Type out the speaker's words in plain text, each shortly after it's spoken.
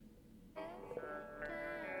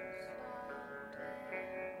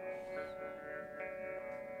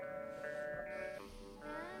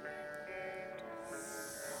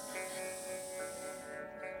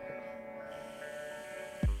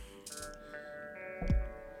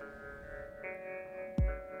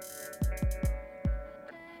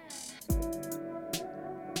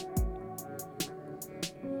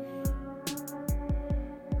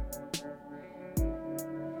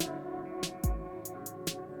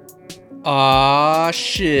Aw,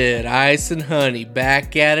 shit. Ice and Honey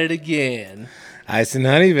back at it again. Ice and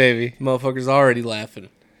honey, baby. Motherfucker's already laughing.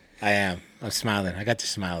 I am. I'm smiling. I got the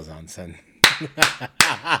smiles on, son.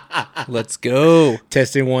 Let's go.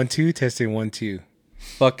 Testing 1 2. Testing 1 2.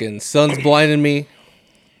 Fucking sun's blinding me.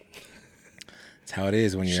 That's how it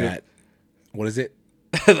is when you're at. What is it?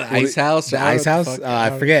 The ice house. The ice house?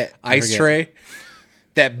 I forget. Ice tray.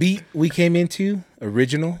 That beat we came into,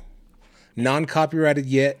 original, non-copyrighted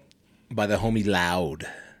yet, by the homie Loud.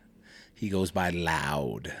 He goes by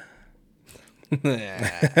Loud.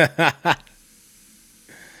 It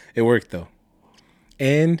worked though.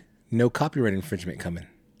 And no copyright infringement coming.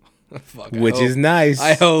 Fuck, Which is nice.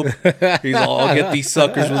 I hope. He's all, I'll get these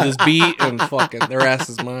suckers with this beat and fucking their ass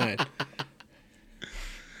is mine.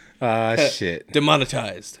 Shit.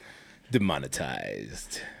 Demonetized.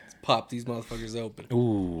 Demonetized. Let's pop these motherfuckers open.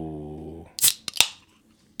 Ooh.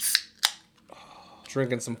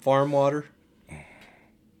 Drinking some farm water.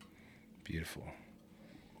 Beautiful.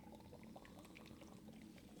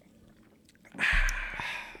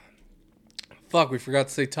 Fuck, we forgot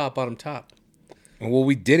to say top, bottom, top. Well,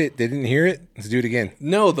 we did it. They didn't hear it. Let's do it again.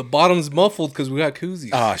 No, the bottom's muffled because we got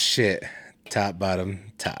koozies. Oh, shit. Top,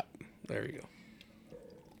 bottom, top. There you go.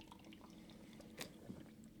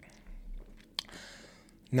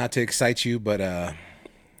 Not to excite you, but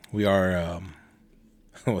we are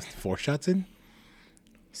 4 shots in?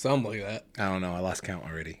 Something like that. I don't know. I lost count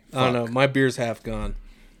already. I don't know. My beer's half gone.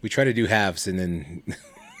 We try to do halves and then...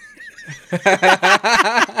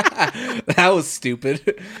 That was stupid.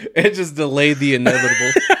 It just delayed the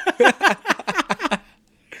inevitable.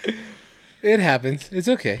 It happens. It's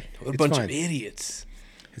okay. What a bunch of idiots.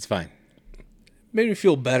 It's fine. Made me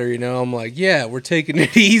feel better, you know? I'm like, yeah, we're taking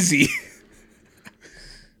it easy.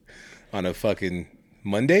 On a fucking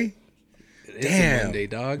Monday? It's a Monday, We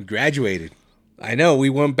dog. graduated. I know, we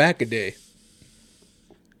went back a day.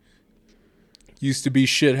 Used to be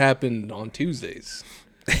shit happened on Tuesdays.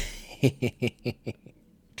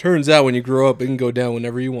 Turns out when you grow up, it can go down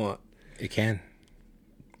whenever you want. It can.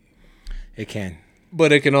 It can.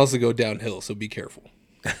 But it can also go downhill, so be careful.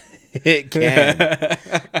 It can.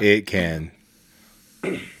 It can.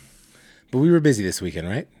 But we were busy this weekend,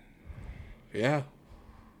 right? Yeah.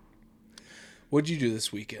 What'd you do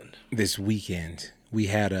this weekend? This weekend, we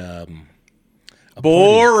had a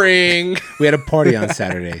Boring. we had a party on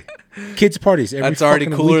Saturday. Kids parties. Every That's already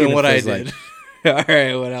fucking cooler than weekend, what it I feels did. like. All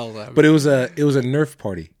right, what else happened? But it was a Nerf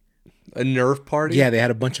party. A Nerf party? Yeah, they had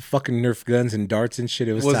a bunch of fucking Nerf guns and darts and shit.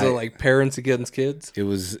 It was Was tight. it like parents against kids? It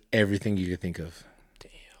was everything you could think of. Damn.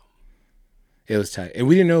 It was tight. And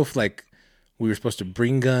we didn't know if like we were supposed to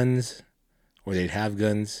bring guns or they'd have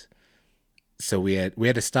guns. So we had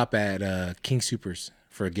to stop at King Supers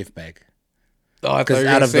for a gift bag. Oh, I thought you Because were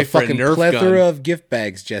out gonna of say the for a fucking Nerf plethora gun. of gift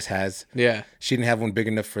bags Jess has, Yeah. she didn't have one big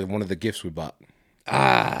enough for one of the gifts we bought.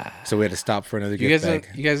 Ah. So we had to stop for another You gift guys, bag.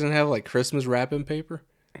 you guys didn't have like Christmas wrapping paper?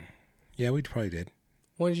 Yeah, we probably did.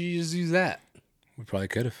 Why did you just use that? We probably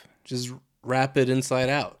could have. Just wrap it inside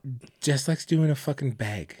out. Jess likes doing a fucking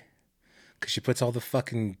bag. Because she puts all the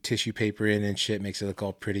fucking tissue paper in and shit, makes it look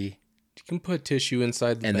all pretty. You can put tissue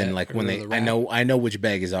inside the And bag then like when or they, the I wrap. know which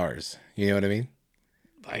bag is ours. You know what I mean?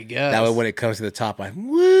 I guess. That way when it comes to the top, I'm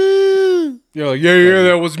woo. You're like, yeah,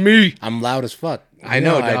 that was me. I'm loud as fuck. I You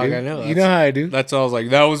know, how dog. do. I know. You know how I do. That's all I was like,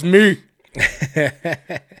 that was me.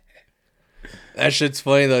 That shit's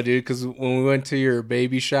funny though, dude, because when we went to your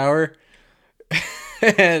baby shower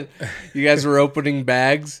and you guys were opening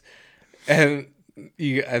bags and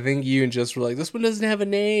I think you and Jess were like, this one doesn't have a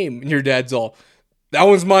name. And your dad's all, that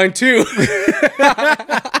one's mine too.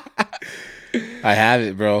 I have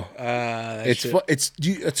it, bro.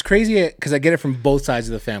 It's crazy because I get it from both sides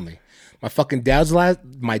of the family. My fucking dad's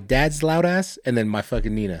loud ass, and then my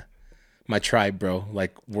fucking Nina, my tribe, bro.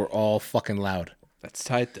 Like we're all fucking loud. That's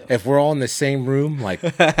tight though. If we're all in the same room, like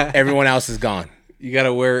everyone else is gone. You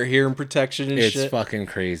gotta wear hearing protection and It's shit. fucking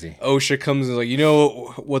crazy. OSHA comes and is like, you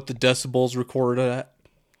know what the decibels recorded at?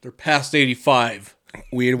 They're past 85.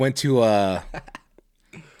 We had went to what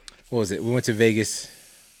was it? We went to Vegas,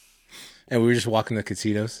 and we were just walking the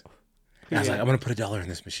casinos. And I was like, I'm gonna put $1 in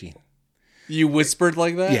this machine. You whispered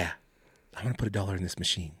like that? Yeah, I'm gonna put $1 in this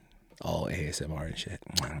machine. All ASMR and shit.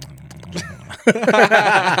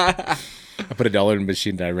 I put $1 in the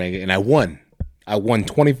machine and I rang it and I won. I won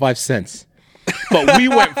 25 cents. But we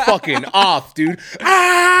went fucking off, dude.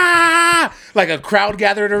 Ah! Like a crowd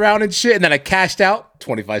gathered around and shit. And then I cashed out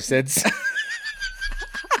 25 cents.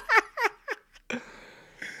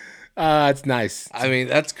 It's nice. I mean,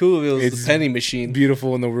 that's cool if it was It's the penny machine.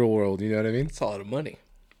 Beautiful in the real world. You know what I mean? It's a lot of money.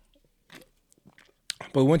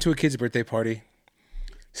 But we went to a kid's birthday party.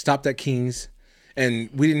 stopped at King's, and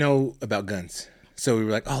we didn't know about guns. So we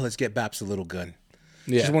were like, oh, let's get Baps a little gun.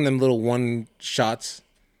 Yeah. Just one of them little one shots.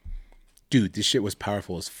 Dude, this shit was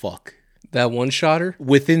powerful as fuck. That one shotter?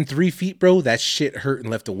 Within 3 feet, bro, that shit hurt and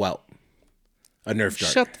left a welt. A Nerf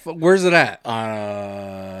dart. Shut the fuck. Where's it at?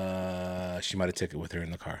 She might have took it with her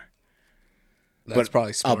in the car. That's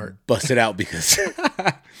probably smart. I'll bust it out because,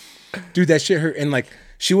 dude, that shit hurt. And like,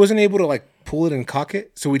 she wasn't able to like pull it and cock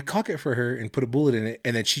it. So we'd cock it for her and put a bullet in it.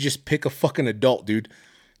 And then she just pick a fucking adult, dude.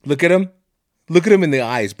 Look at him. Look at him in the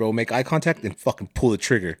eyes, bro. Make eye contact and fucking pull the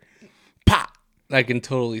trigger. Pop. I can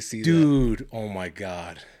totally see that. Dude, oh my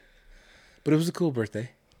God. But it was a cool birthday.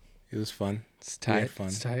 It was fun. It's tight. We had fun.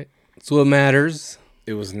 It's tight. It's what matters.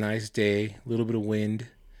 It was a nice day. A little bit of wind.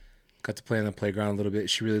 Got to play on the playground a little bit.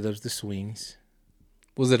 She really loves the swings.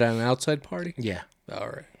 Was it at an outside party? Yeah. All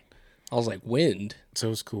right. I was like, wind? So it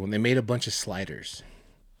was cool. And they made a bunch of sliders.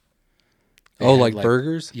 They Oh, had, like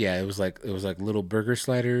burgers? Yeah, it was like little burger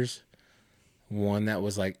sliders. One that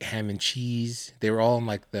was like ham and cheese. They were all in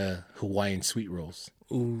like the Hawaiian sweet rolls.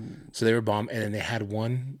 Ooh. So they were bomb. And then they had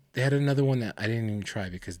another one that I didn't even try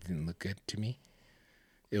because it didn't look good to me.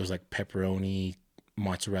 It was like pepperoni,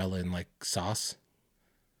 mozzarella, and like sauce.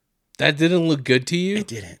 That didn't look good to you? It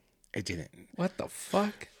didn't. What the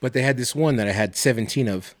fuck? But they had this one that I had 17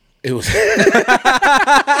 of. It was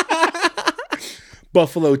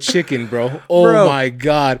buffalo chicken, bro. Oh, bro. My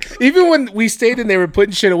God. Even when we stayed and they were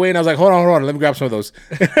putting shit away and I was like, hold on. Let me grab some of those.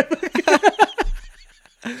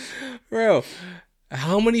 Bro,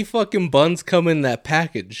 how many fucking buns come in that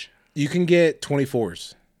package? You can get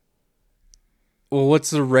 24s. Well, what's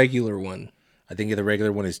the regular one? I think the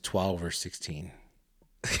regular one is 12 or 16.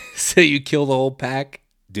 So you kill the whole pack?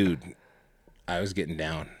 Dude, I was getting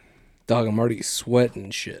down. Dog, I'm already sweating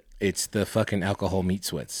and shit. It's the fucking alcohol meat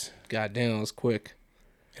sweats. God damn, that was quick.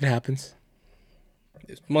 It happens.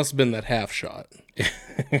 It must have been that half shot.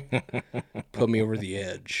 Put me over the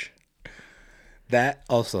edge. That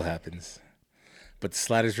also happens. But the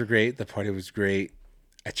sliders were great. The party was great.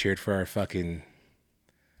 I cheered for our fucking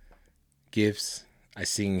gifts. I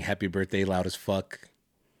sing happy birthday loud as fuck.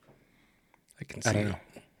 I can see I don't know.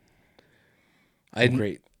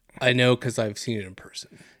 Great. I know because I've seen it in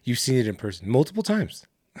person. You've seen it in person multiple times.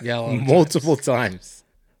 Yeah, multiple times.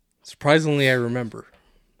 Surprisingly, I remember.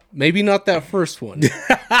 Maybe not that first one.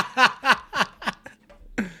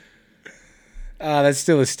 That's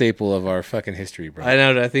still a staple of our fucking history, bro. I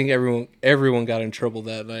know. I think everyone got in trouble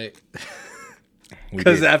that night.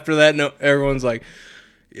 Because after that, no, everyone's like,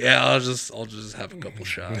 "Yeah, I'll just have a couple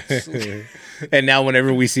shots." And now,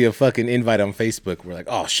 whenever we see a fucking invite on Facebook, we're like,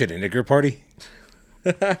 "Oh shit, a nigger party."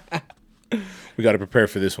 We got to prepare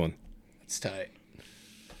for this one. It's tight.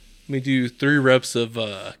 Let me do 3 reps of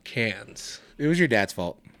cans. It was your dad's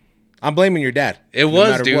fault. I'm blaming your dad. It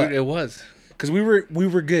was, dude. What. It was. Because we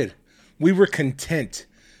were good. We were content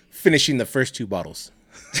finishing the first 2 bottles.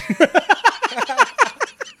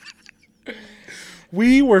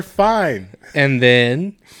 We were fine. And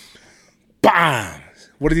then, bam!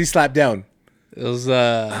 What did he slap down? It was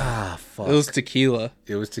fuck. It was tequila.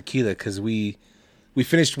 It was tequila because we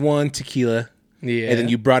finished 1 tequila. Yeah. And then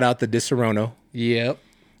you brought out the Disaronno. Yep.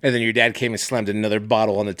 And then your dad came and slammed another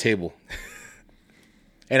bottle on the table.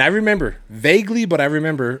 And I remember, vaguely, but I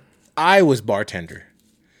remember I was bartender.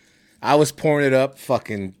 I was pouring it up,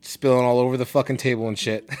 fucking spilling all over the fucking table and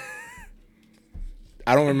shit.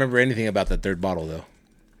 I don't remember anything about that 3rd bottle, though.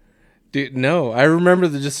 Dude, no. I remember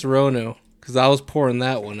the Disaronno because I was pouring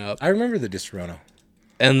that one up. I remember the Disaronno.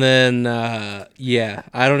 And then, yeah,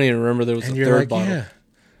 I don't even remember there was a 3rd bottle. Yeah.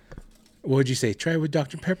 What would you say? Try it with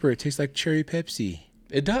Dr. Pepper. It tastes like cherry Pepsi.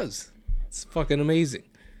 It does. It's fucking amazing.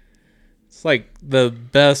 It's like the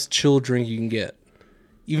best chill drink you can get.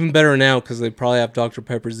 Even better now because they probably have Dr.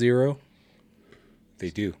 Pepper Zero.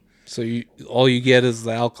 They do. So all you get is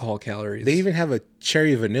the alcohol calories. They even have a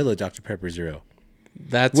cherry vanilla Dr. Pepper Zero.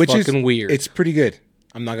 That's fucking weird. It's pretty good.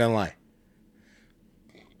 I'm not going to lie.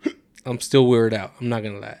 I'm still weirded out. I'm not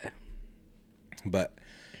going to lie. But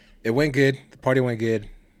it went good. The party went good.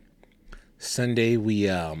 Sunday, I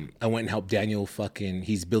went and helped Daniel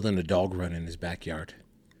he's building a dog run in his backyard.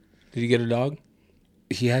 Did you get a dog?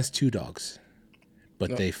 He has 2 dogs.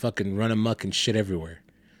 But they fucking run amok and shit everywhere.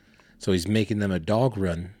 So he's making them a dog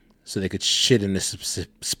run so they could shit in a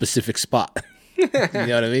specific spot. You know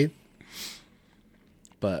what I mean?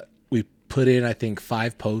 But we put in, I think,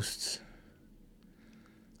 5 posts.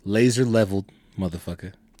 Laser leveled,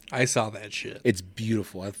 motherfucker. I saw that shit. It's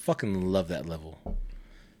beautiful. I fucking love that level.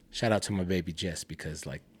 Shout out to my baby Jess because,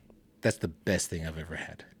 like, that's the best thing I've ever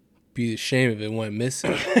had. Be a shame if it went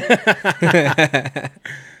missing.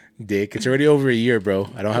 Dick, it's already over a year, bro.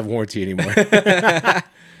 I don't have warranty anymore.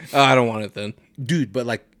 Oh, I don't want it then. Dude, but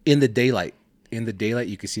like in the daylight,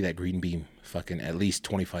 you can see that green beam fucking at least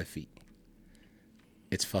 25 feet.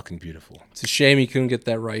 It's fucking beautiful. It's a shame you couldn't get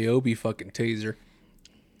that Ryobi fucking taser.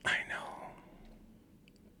 I know.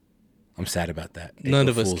 I'm sad about that. None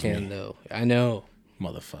of us Fools can, me. though. I know.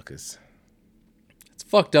 Motherfuckers. It's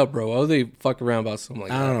fucked up, bro. Why would they fuck around about something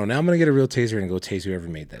like I that? don't know. Now I'm going to get a real taser and go tase whoever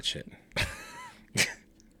made that shit.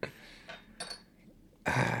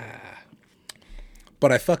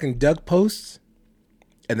 But I fucking dug posts,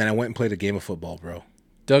 and then I went and played a game of football, bro.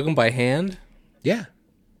 Dug them by hand? Yeah.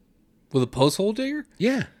 With a post hole digger?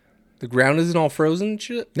 Yeah. The ground isn't all frozen and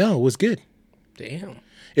shit? No, it was good. Damn.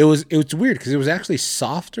 It was weird because it was actually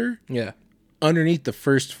softer Yeah. underneath the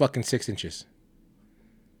first fucking 6 inches.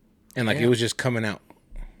 And like Damn. it was just coming out.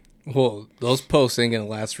 Well, those posts ain't gonna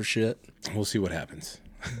last for shit. We'll see what happens.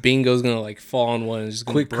 Bingo's gonna like fall on one and just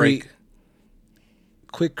gonna break.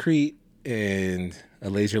 Quickcrete and a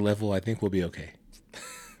laser level, I think we'll be okay.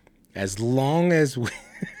 As long as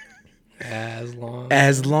As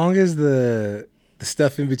long as the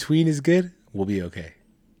stuff in between is good, we'll be okay.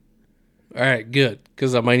 All right, good.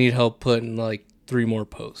 Because I might need help putting like 3 more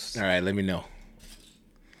posts. All right, let me know.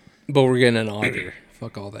 But we're getting an auger.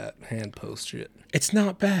 Fuck all that hand post shit. It's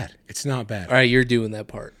not bad. It's not bad. All right, you're doing that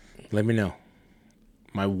part. Let me know.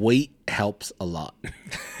 My weight helps a lot.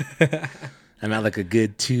 I'm at like a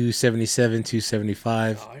good 277,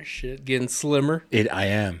 275. Oh shit, getting slimmer. I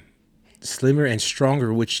am. Slimmer and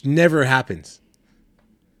stronger, which never happens.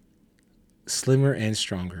 Slimmer and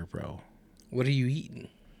stronger, bro. What are you eating?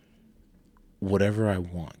 Whatever I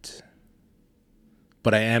want.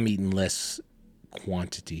 But I am eating less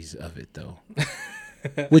quantities of it, though.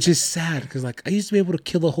 Which is sad, because like I used to be able to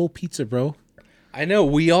kill a whole pizza, bro. I know,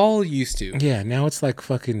 we all used to. Yeah, now it's like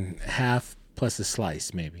fucking half plus a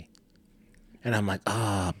slice, maybe. And I'm like,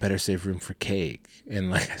 better save room for cake.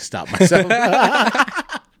 And like I stop myself.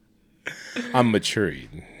 I'm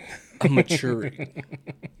maturing.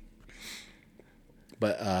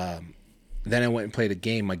 But then I went and played a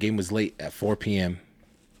game. My game was late at 4 p.m.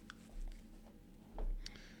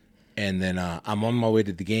 And then I'm on my way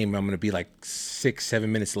to the game. I'm going to be like 6-7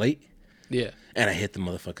 minutes late. Yeah. And I hit the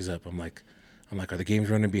motherfuckers up. I'm like, are the games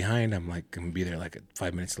running behind? I'm like, I'm going to be there like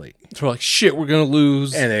 5 minutes late. So we're like, shit, we're going to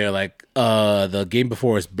lose. And they're like, the game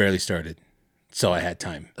before us barely started. So I had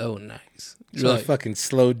time. Oh, nice. So I fucking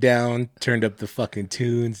slowed down, turned up the fucking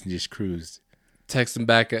tunes, and just cruised. Text him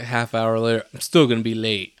back a half hour later. I'm still going to be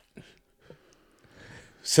late.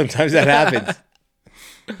 Sometimes that happens.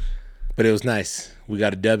 But it was nice. We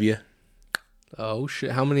got a W. Oh,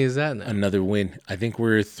 shit. How many is that now? Another win. I think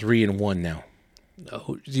we're 3-1 now.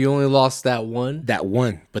 Oh, you only lost that one? That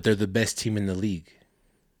one, but they're the best team in the league.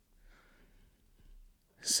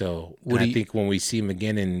 So I think when we see them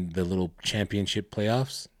again in the little championship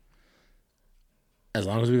playoffs, as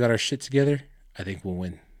long as we got our shit together, I think we'll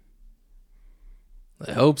win.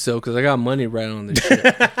 I hope so, because I got money right on this shit.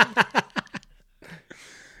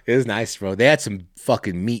 It was nice, bro. They had some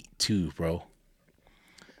fucking meat too, bro.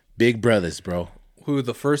 Big brothers, bro. Who,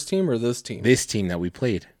 the first team or this team? This team that we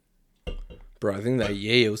played. Bro, I think that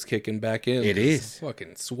yayo's kicking back in. It is.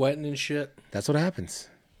 Fucking sweating and shit. That's what happens.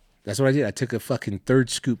 That's what I did. I took a fucking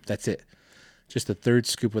third scoop. That's it. Just a third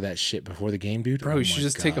scoop of that shit before the game, dude. Bro, you should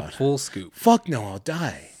just take a full scoop. Fuck no, I'll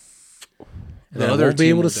die. The I other won't be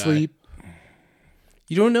team able to will die. sleep.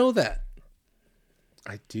 You don't know that.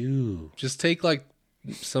 I do. Just take like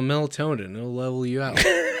some melatonin. It'll level you out.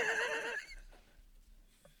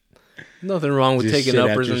 Nothing wrong with Just taking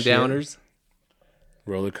shit uppers after and shit. downers.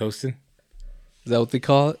 Roller coasting. Is that what they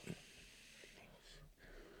call it?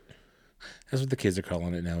 That's what the kids are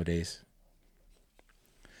calling it nowadays.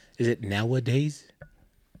 Is it nowadays?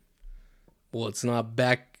 Well, it's not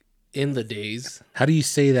back in the days. How do you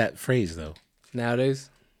say that phrase, though? Nowadays?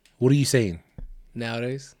 What are you saying?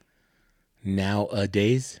 Nowadays?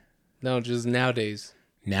 Nowadays? No, just nowadays.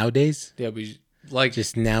 Nowadays? Yeah, but like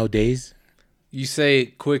Just nowadays? you say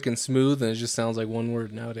it quick and smooth, and it just sounds like one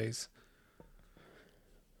word. Nowadays.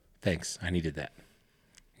 Thanks. I needed that.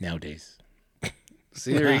 Nowadays.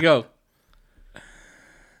 See, there you go.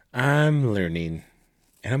 I'm learning.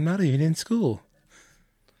 And I'm not even in school.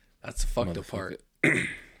 That's the fucked up part.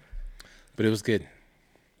 But it was good.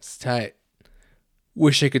 It's tight.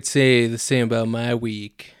 Wish I could say the same about my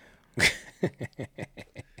week.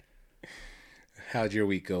 How'd your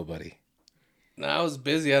week go, buddy? I was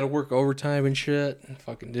busy. I had to work overtime and shit.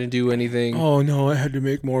 Fucking didn't do anything. Oh, no, I had to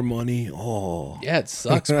make more money. Oh. Yeah, it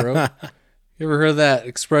sucks, bro. You ever heard that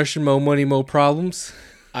expression, mo money, mo problems?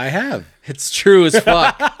 I have. It's true as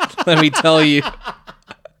fuck. Let me tell you.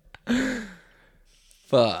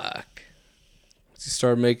 Fuck. Once you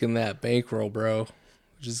start making that bankroll, bro, it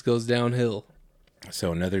just goes downhill.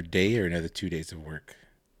 So another day or another 2 days of work?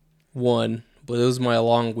 One, but it was my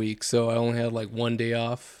long week, so I only had like 1 day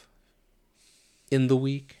off in the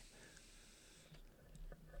week.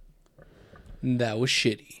 And that was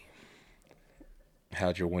shitty.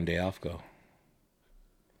 How'd your 1 day off go?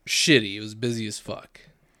 Shitty. It was busy as fuck.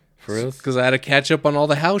 For real? Because I had to catch up on all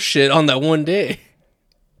the house shit on that 1 day.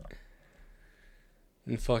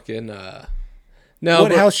 And fucking, no.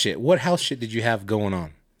 What house shit? What house shit did you have going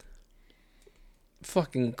on?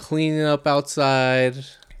 Fucking cleaning up outside.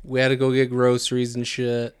 We had to go get groceries and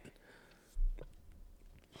shit.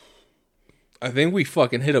 I think we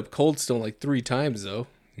fucking hit up Cold Stone like 3 times, though.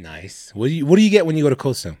 Nice. What do you get when you go to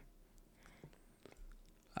Cold Stone?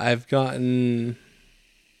 I've gotten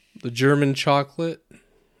the German chocolate,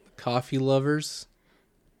 coffee lovers.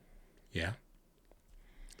 Yeah.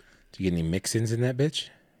 Do you get any mix-ins in that bitch?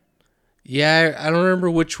 Yeah, I don't remember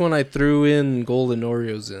which one I threw in golden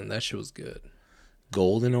Oreos in. That shit was good.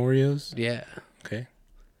 Golden Oreos? Yeah. Okay.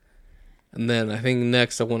 And then I think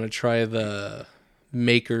next I want to try the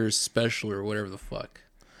Maker's Special or whatever the fuck.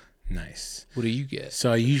 Nice. What do you get?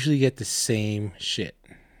 So I usually get the same shit.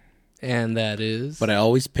 And that is? But I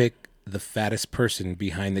always pick the fattest person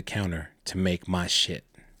behind the counter to make my shit.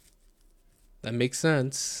 That makes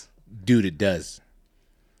sense. Dude, it does.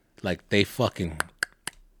 Like, they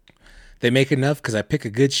make enough because I pick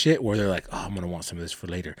a good shit where they're like, oh, I'm going to want some of this for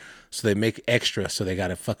later. So they make extra, so they got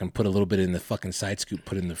to fucking put a little bit in the fucking side scoop,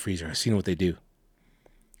 put it in the freezer. I've seen what they do.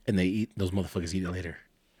 And those motherfuckers eat it later.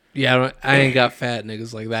 Yeah, I ain't got fat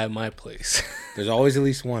niggas like that in my place. There's always at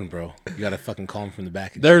least one, bro. You got to fucking call him from the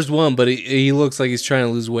back. There's one, but he looks like he's trying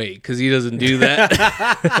to lose weight because he doesn't do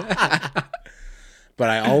that. But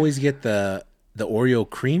I always get the Oreo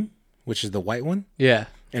cream, which is the white one. Yeah.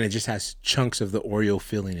 And it just has chunks of the Oreo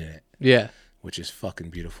filling in it. Yeah. Which is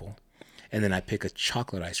fucking beautiful. And then I pick a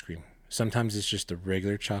chocolate ice cream. Sometimes it's just a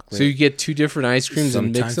regular chocolate. So you get 2 different ice creams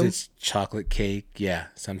and mix them? Sometimes it's chocolate cake. Yeah.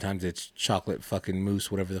 Sometimes it's chocolate fucking mousse,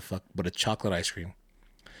 whatever the fuck. But a chocolate ice cream.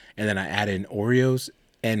 And then I add in Oreos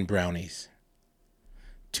and brownies.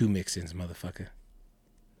 2 mix-ins, motherfucker.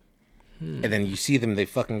 And then you see them, they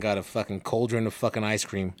fucking got a fucking cauldron of fucking ice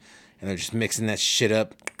cream. And they're just mixing that shit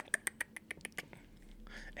up.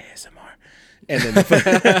 ASMR. And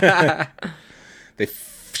then they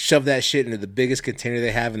shove that shit into the biggest container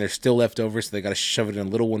they have, and they're still left over, so they got to shove it in a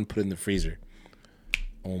little one, put it in the freezer.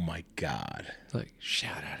 Oh my God. Like,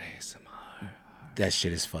 shout out ASMR. That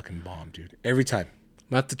shit is fucking bomb, dude. Every time.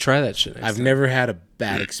 I'm about to try that shit next I've time. never had a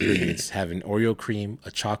bad experience having Oreo cream,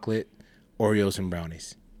 a chocolate, Oreos, and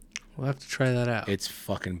brownies. We'll have to try that out. It's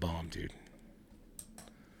fucking bomb, dude.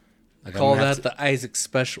 Like, Call that the Isaac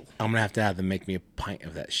Special. I'm gonna have to have them make me a pint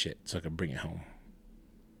of that shit so I can bring it home.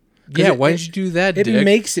 Yeah, why did you do that, It Dick?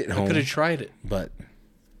 makes it I home. could have tried it. But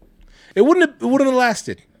it wouldn't have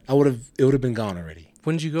lasted. It would have been gone already.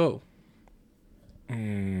 When did you go?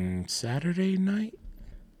 Saturday night?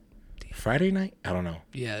 Friday night? I don't know.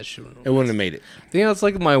 Yeah, it should have. It wouldn't have made it. I think that's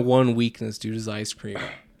like my one weakness, dude, is ice cream.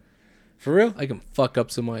 For real? I can fuck up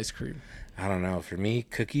some ice cream. I don't know. For me,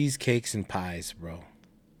 cookies, cakes, and pies, bro.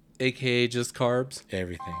 AKA just carbs.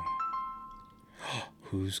 Everything.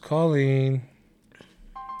 Who's calling?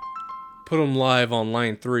 Put them live on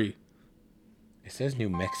line 3. It says New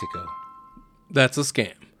Mexico. That's a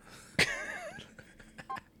scam.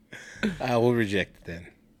 I will reject it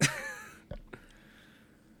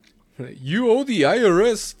then. You owe the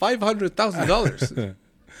IRS $500,000.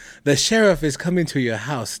 The sheriff is coming to your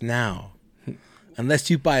house now. Unless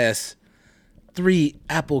you buy us 3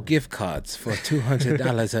 Apple gift cards for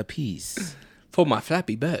 $200 a piece. For my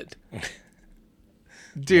flappy bed.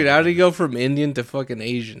 Dude, how did he go from Indian to fucking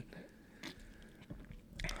Asian?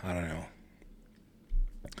 I don't know.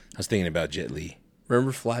 I was thinking about Jet Li.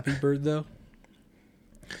 Remember Flappy Bird, though?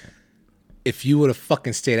 If you would have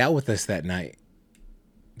fucking stayed out with us that night,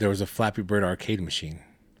 there was a Flappy Bird arcade machine.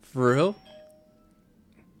 For real?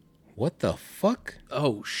 What the fuck?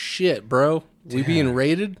 Oh, shit, bro. We being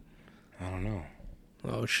raided? I don't know.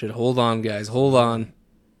 Oh, shit. Hold on, guys. Hold on.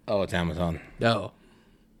 Oh, it's Amazon. No.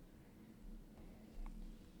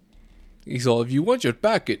 He's all, if you want your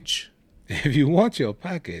package, If you want your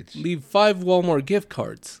package. leave 5 Walmart gift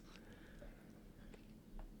cards.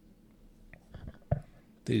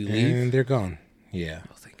 Did he leave? And they're gone. Yeah.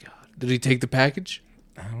 Oh, thank God. Did he take the package?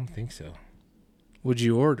 I don't think so. What'd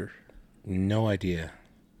you order? No idea.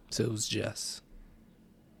 So it was Jess.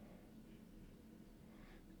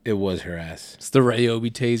 It was her ass. It's the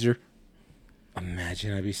Ryobi taser.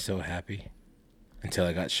 Imagine I'd be so happy until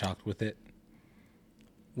I got shocked with it.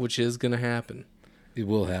 Which is going to happen. It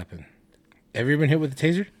will happen. Have you ever been hit with a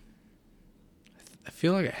taser? I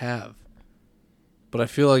feel like I have. But I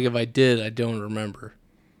feel like if I did, I don't remember.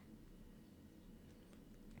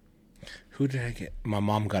 Who did I get? My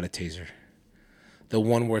mom got a taser. The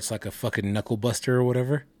one where it's like a fucking knuckle buster or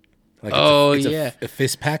whatever. Like it's a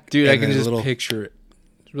fist pack. Dude, I can just picture it.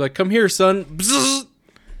 You're like, come here, son. Bzzz.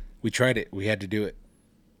 We tried it. We had to do it.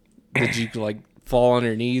 Did you like fall on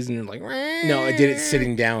your knees and you're like, no, I did it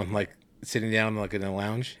sitting down like in a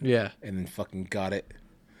lounge. Yeah. And then fucking got it.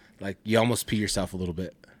 Like you almost pee yourself a little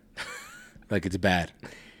bit. Like it's bad.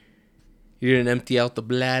 You didn't empty out the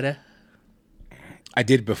bladder? I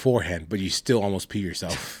did beforehand, but you still almost pee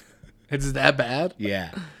yourself. It's that bad?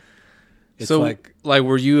 Yeah. It's so, like,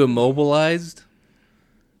 were you immobilized?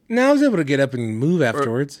 No, I was able to get up and move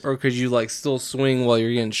afterwards. Or could you, like, still swing while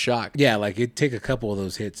you're getting shocked? Yeah, like, it'd take a couple of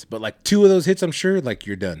those hits. But, like, 2 of those hits, I'm sure, like,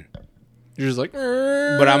 you're done. You're just like...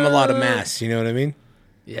 But I'm a lot of mass, you know what I mean?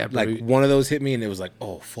 Yeah, bro. Like, one of those hit me, and it was like,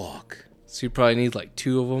 oh, fuck. So you probably need, like,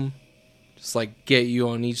 2 of them. Just, like, get you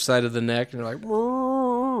on each side of the neck, and you're like...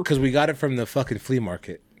 Because we got it from the fucking flea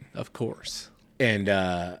market. Of course. And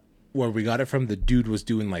where we got it from, the dude was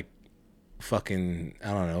doing, like, fucking,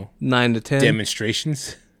 I don't know. 9 to 10?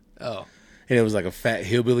 Demonstrations. Oh. And it was like a fat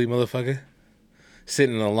hillbilly motherfucker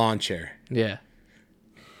sitting in a lawn chair. Yeah.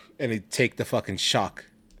 And he'd take the fucking shock.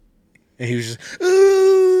 And he was just, ooh.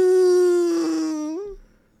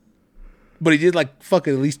 But he did like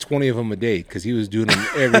fucking at least 20 of them a day because he was doing them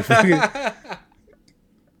every fucking...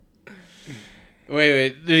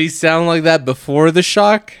 Wait. Did he sound like that before the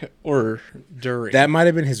shock or during? That might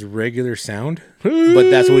have been his regular sound, but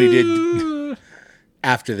that's what he did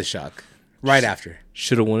after the shock. Right after.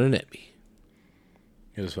 Should have won an Emmy.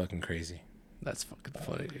 It was fucking crazy. That's fucking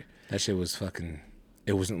funny, dude. That shit was fucking...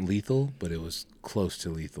 It wasn't lethal, but it was close to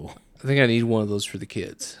lethal. I think I need one of those for the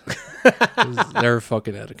kids. They're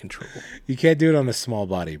fucking out of control. You can't do it on a small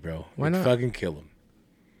body, bro. Why It'd not? Fucking kill them.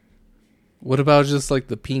 What about just like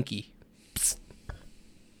the pinky? Psst.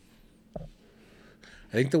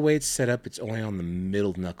 I think the way it's set up, it's only on the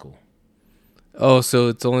middle knuckle. Oh, so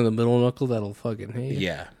it's only the middle knuckle that'll fucking hit you?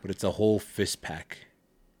 Yeah, but it's a whole fist pack.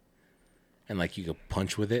 And like you could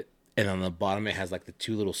punch with it. And on the bottom it has like the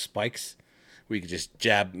 2 little spikes where you could just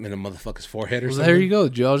jab in a motherfucker's forehead or something. There you go,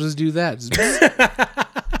 Joe. I'll just do that. Just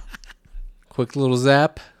quick little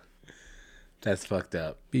zap. That's fucked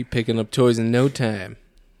up. Be picking up toys in no time.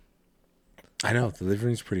 I know, the living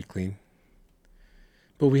room's pretty clean.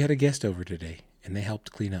 But we had a guest over today and they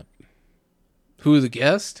helped clean up. Who, the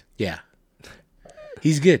guest? Yeah.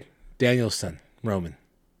 He's good. Daniel's son, Roman.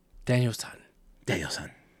 Daniel's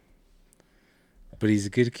son. But he's a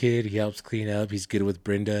good kid. He helps clean up. He's good with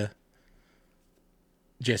Brenda.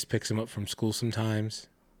 Jess picks him up from school sometimes.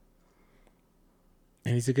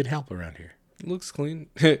 And he's a good help around here. Looks clean.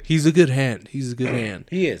 He's a good hand. He's a good hand.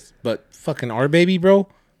 He is. But fucking our baby, bro,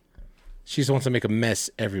 she just wants to make a mess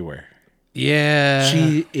everywhere. Yeah.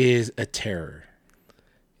 She is a terror.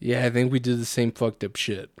 Yeah, I think we did the same fucked up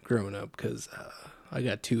shit growing up because I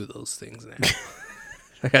got 2 of those things now.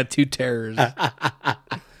 I got 2 terrors.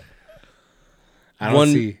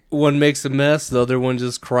 One makes a mess, the other one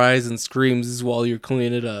just cries and screams while you're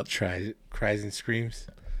cleaning it up. Cries and screams.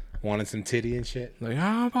 Wanting some titty and shit. Like,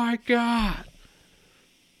 oh my god.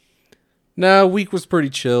 Nah, week was pretty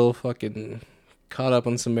chill. Fucking caught up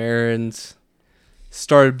on some errands.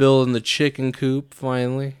 Started building the chicken coop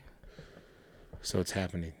finally. So it's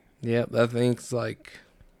happening. Yep, that thing's like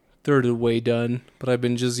third of the way done. But I've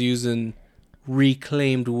been just using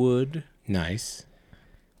reclaimed wood. Nice.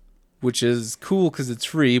 Which is cool because it's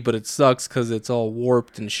free, but it sucks because it's all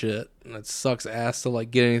warped and shit. And it sucks ass to like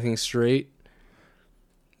get anything straight.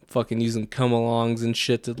 Fucking using come-alongs and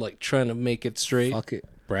shit to like trying to make it straight. Fuck it.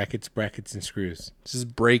 Brackets, and screws.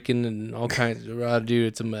 Just breaking and all kinds of... dude,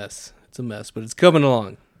 it's a mess. It's a mess, but it's coming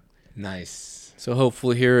along. Nice. So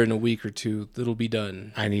hopefully here in a week or 2, it'll be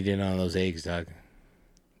done. I need in on those eggs, dog.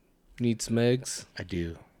 Need some eggs? I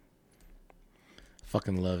do.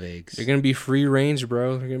 Fucking love eggs. They're gonna be free range,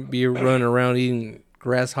 bro. They're gonna be running around eating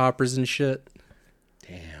grasshoppers and shit.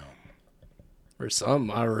 Damn. Or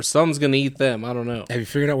some's gonna eat them. I don't know. Have you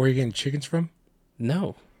figured out where you're getting chickens from?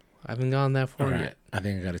 No, I haven't gone that far All right. yet. I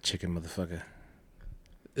think I got a chicken, motherfucker.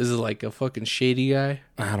 Is it like a fucking shady guy?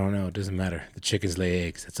 I don't know. It doesn't matter. The chickens lay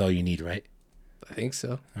eggs. That's all you need, right? I think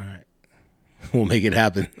so. All right. We'll make it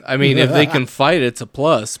happen. I mean, if they can fight, it's a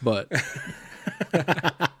plus, but...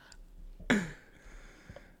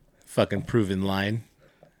 Fucking proven line.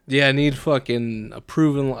 Yeah, I need fucking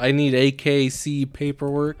I need AKC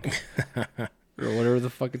paperwork. Or whatever the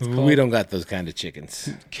fuck it's called. We don't got those kind of chickens.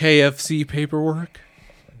 KFC paperwork.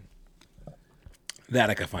 That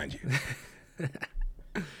I can find you.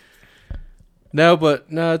 No, but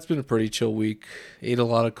no, it's been a pretty chill week. Ate a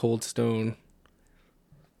lot of Cold Stone.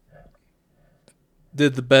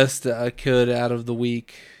 Did the best that I could out of the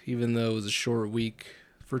week, even though it was a short week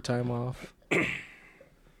for time off.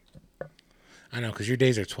 I know, because your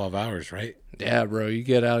days are 12 hours, right? Yeah, bro. You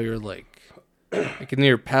get out, you're like, I can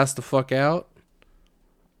either pass the fuck out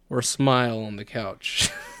or smile on the couch.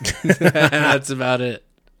 That's about it.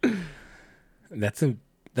 That's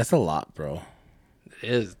a lot, bro. It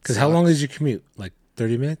is. Because how long is your commute? Like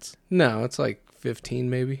 30 minutes? No, it's like 15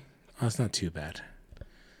 maybe. Oh, it's not too bad.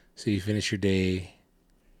 So you finish your day,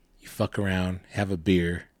 you fuck around, have a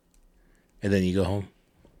beer, and then you go home.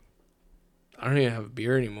 I don't even have a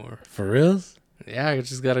beer anymore. For reals? Yeah, I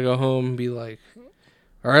just gotta go home and be like,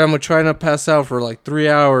 all right, I'm gonna try not to pass out for like 3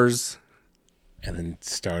 hours. And then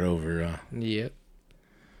start over. Yep.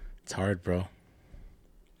 It's hard, bro.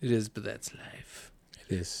 It is, but that's life.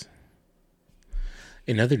 It is.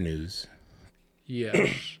 In other news,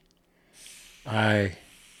 Yeah. I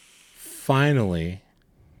finally,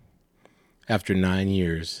 after 9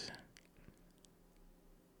 years,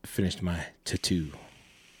 finished my tattoo.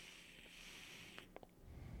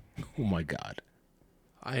 Oh my God.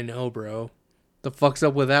 I know, bro. The fuck's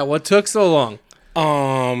up with that? What took so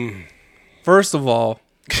long? First of all,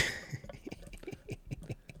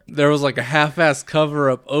 there was like a half-ass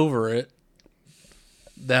cover-up over it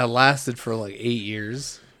that lasted for like 8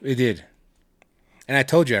 years. It did. And I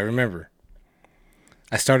told you, I remember.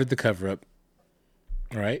 I started the cover up.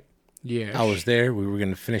 All right. Yeah. I was there. We were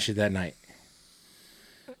going to finish it that night.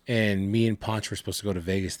 And me and Ponch were supposed to go to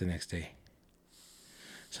Vegas the next day.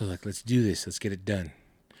 So I was like, let's do this. Let's get it done.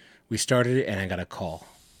 We started it and I got a call.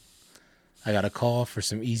 I got a call for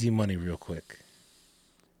some easy money real quick.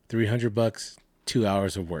 $300, 2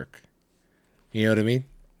 hours of work. You know what I mean?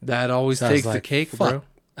 That always So I was takes the like, cake, fuck, bro.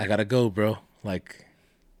 I gotta go, bro. Like,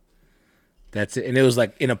 that's it. And it was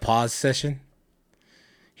like in a pause session.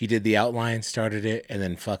 He did the outline, started it, and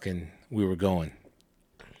then fucking we were going.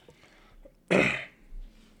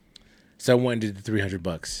 So I went and did the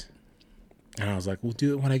 $300. And I was like, we'll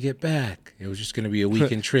do it when I get back. It was just gonna be a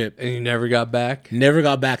weekend trip. And you never got back? Never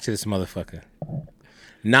got back to this motherfucker.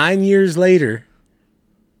 9 years later,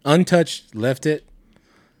 untouched, left it.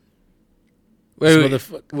 Wait,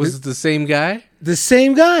 was it the same guy? The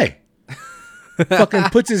same guy. Fucking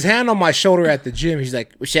puts his hand on my shoulder at the gym. He's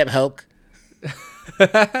like, what's up, Hulk?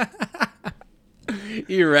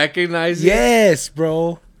 You recognize it? Yes,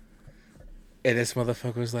 bro. And this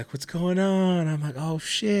motherfucker was like, what's going on? I'm like, oh,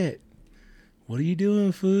 shit. What are you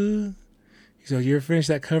doing, fool? He's like, you ever finished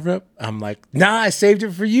that cover up? I'm like, nah, I saved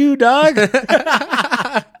it for you, dog. And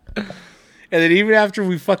then even after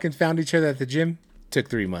we fucking found each other at the gym, took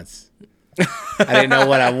 3 months. I didn't know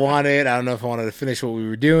what I wanted. I don't know if I wanted to finish what we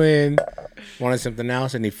were doing. Wanted something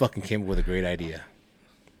else, and he fucking came up with a great idea.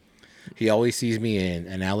 He always sees me in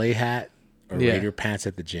an LA hat or Raider pants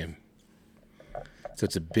at the gym. So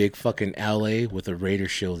it's a big fucking LA with a Raider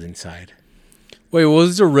shield inside. Wait, what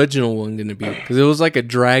was the original one going to be? Because it was like a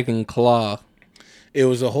dragon claw. It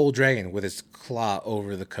was a whole dragon with its claw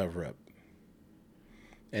over the cover up.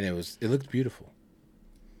 And it looked beautiful.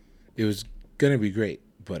 It was going to be great.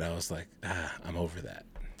 But I was like, I'm over that.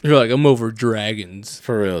 You're like, I'm over dragons.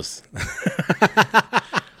 For reals.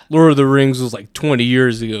 Lord of the Rings was like 20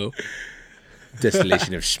 years ago.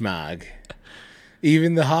 Desolation of Schmog.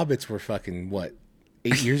 Even the Hobbits were fucking,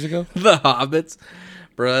 8 years ago? The Hobbits?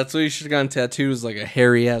 Bro, that's what you should have gotten tattooed, was like a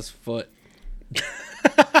hairy-ass foot.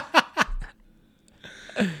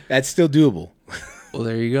 That's still doable. Well,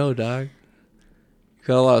 there you go, dog. You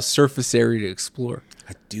got a lot of surface area to explore.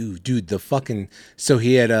 I do, dude. The fucking... So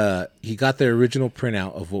he got the original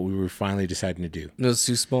printout of what we were finally deciding to do. It was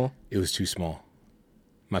too small? It was too small.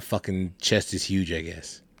 My fucking chest is huge, I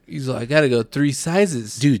guess. He's like, I gotta go 3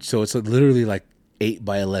 sizes. Dude, so it's literally like 8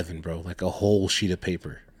 by 11, bro. Like a whole sheet of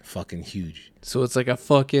paper. Fucking huge. So it's like a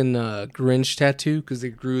fucking Grinch tattoo because they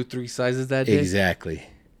grew 3 sizes that day? Exactly.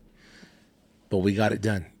 But we got it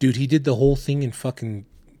done. Dude, he did the whole thing in fucking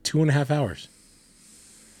 2.5 hours.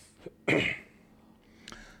 A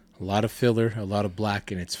lot of filler, a lot of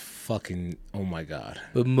black, and it's fucking, oh my God.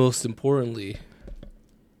 But most importantly,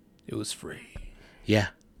 it was free. Yeah.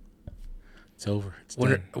 It's over. It's I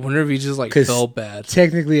done. wonder if he just like 'Cause felt bad.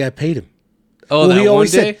 Technically, I paid him. Oh, that he one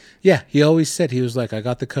always day? said, yeah, he always said, he was like, I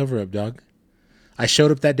got the cover up, dog. I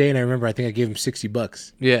showed up that day, and I remember, I think I gave him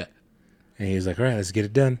 $60. Yeah. And he was like, all right, let's get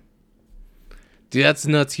it done. Dude, that's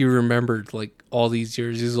nuts. He remembered like all these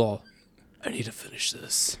years. He's all, I need to finish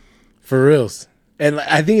this. For reals. And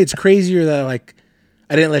I think it's crazier that, like,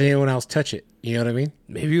 I didn't let anyone else touch it. You know what I mean?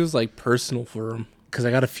 Maybe it was like personal for him. because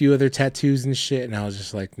I got a few other tattoos and shit, and I was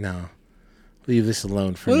just like, no, leave this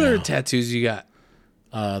alone for What now. other tattoos you got?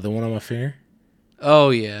 The one on my finger? Oh,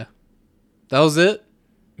 yeah. That was it?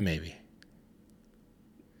 Maybe.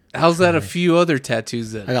 How's that a few other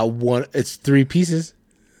tattoos then? I got one. It's 3 pieces.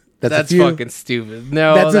 That's That's a few. fucking stupid.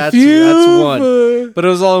 No, That's that's a few. that's one. But it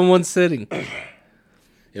was all in one sitting.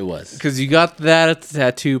 It was. Because you got that at the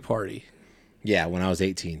tattoo party. Yeah, when I was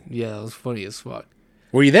 18. Yeah, that was funny as fuck.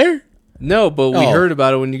 Were you there? No, but we Oh. heard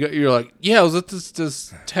about it when you're like, yeah, I was at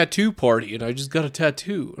this tattoo party and I just got a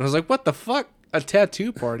tattoo. And I was like, what the fuck? A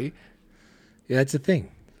tattoo party? Yeah, that's the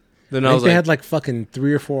thing. Then I I think was they like, had like fucking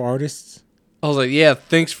 3 or 4 artists. yeah,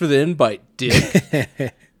 thanks for the invite,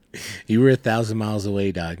 dick. You were 1,000 miles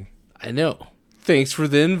away, dog. I know. Thanks for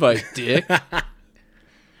the invite, dick.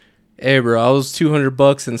 Hey, bro, I was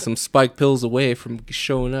 $200 and some spike pills away from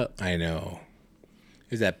showing up. I know.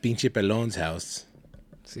 It was at Pinche Pelon's house.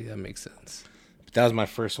 See, that makes sense. But that was my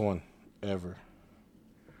first one ever.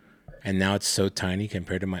 And now it's so tiny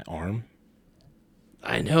compared to my arm.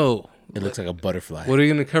 I know. It looks like a butterfly. What are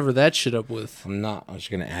you going to cover that shit up with? I'm not. I'm just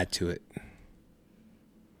going to add to it.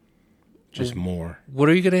 Just more. What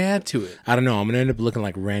are you going to add to it? I don't know. I'm going to end up looking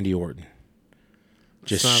like Randy Orton.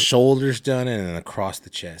 Just not- shoulders done and then across the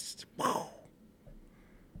chest.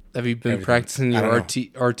 Have you been Everything. practicing I your don't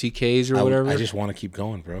know. RTKs or whatever? I just want to keep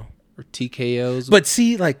going, bro. Or TKOs? But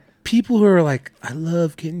see, like, people who are like, I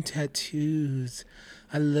love getting tattoos.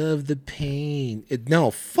 I love the pain.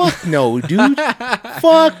 No, fuck no, dude.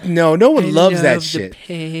 Fuck no. No one loves love that the shit.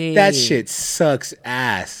 pain. That shit sucks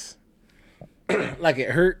ass. Like,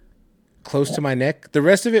 it hurt close to my neck. The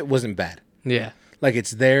rest of it wasn't bad. Yeah. Like,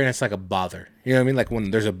 it's there and it's like a bother. You know what I mean? Like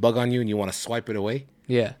when there's a bug on you and you want to swipe it away,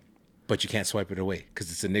 Yeah. but you can't swipe it away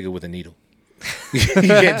because it's a nigga with a needle. You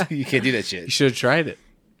can't do that shit. You should have tried it.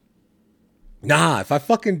 Nah, if I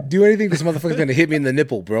fucking do anything, this motherfucker's gonna hit me in the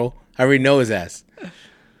nipple, bro. I already know his ass.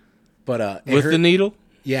 But it With hurt, the needle?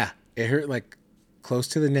 yeah, it hurt like close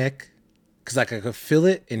to the neck, cause like I could feel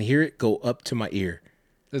it and hear it go up to my ear.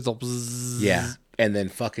 It's all bzzz. Yeah, and then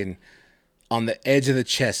fucking on the edge of the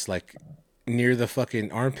chest, like near the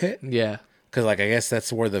fucking armpit, Yeah. cause like I guess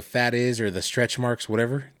that's where the fat is or the stretch marks,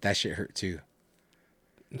 whatever. That shit hurt too.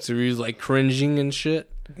 So you was like cringing and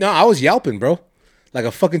shit? No, I was yelping, bro, like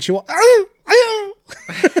a fucking chihuahua.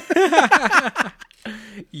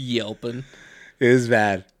 Yelping. It was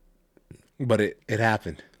bad, but it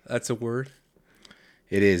happened. That's a word?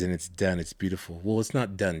 It is, and it's done. It's beautiful. Well, it's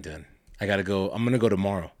not done. I gotta go. I'm gonna go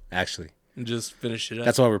tomorrow, actually. And just finish it up.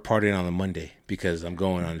 That's why we're partying on the Monday, because I'm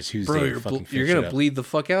going on a Tuesday. Bro, to you're fucking you're finish it going to up. bleed the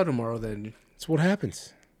fuck out tomorrow then. That's what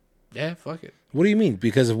happens. Yeah, fuck it. What do you mean?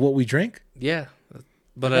 Because of what we drank? Yeah.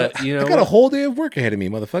 But, you know I got a what? whole day of work ahead of me,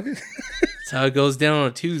 motherfucker. That's how it goes down on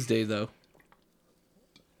a Tuesday, though.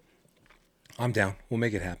 I'm down. We'll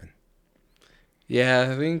make it happen. Yeah,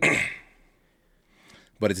 I think...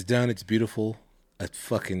 But it's done. It's beautiful. An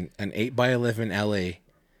 8x11 LA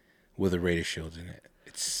with a Raider shield in it.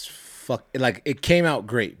 It's like it came out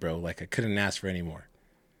great, bro. Like I couldn't ask for any more.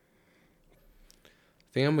 I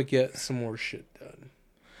think I'm going to get some more shit done.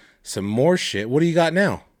 Some more shit. What do you got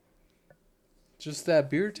now? Just that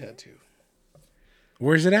beer tattoo.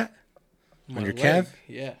 Where's it at? My On your leg. calf?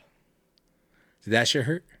 Yeah. Did that shit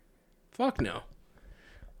hurt? Fuck no.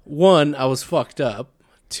 1, I was fucked up.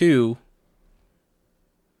 2,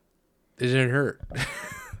 it didn't hurt.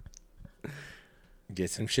 Get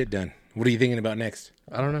some shit done. What are you thinking about next?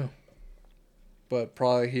 I don't know. But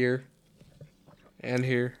probably here. And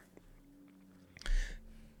here.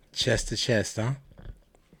 Chest to chest, huh?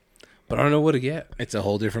 But I don't know what to get. It's a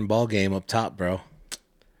whole different ball game up top, bro.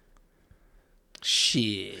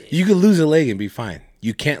 Shit. You could lose a leg and be fine.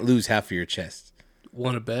 You can't lose half of your chest.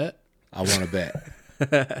 Want to bet? I want to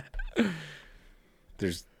bet.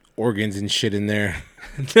 There's organs and shit in there.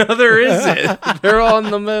 No, there isn't. They're all in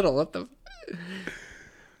the middle. What the? All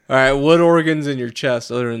right, what organs in your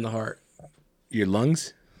chest other than the heart? Your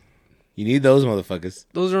lungs? You need those motherfuckers.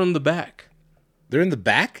 Those are on the back. They're in the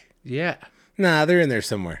back? Yeah. Nah, they're in there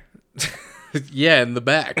somewhere. Yeah, in the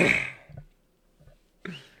back.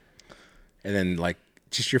 And then, like,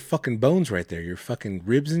 just your fucking bones right there. Your fucking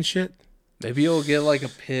ribs and shit. Maybe you'll get like a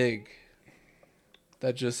pig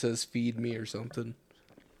that just says feed me or something.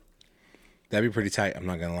 That'd be pretty tight, I'm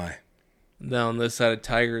not gonna lie. Now on this side, a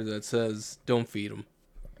tiger that says don't feed him.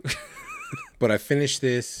 But I finished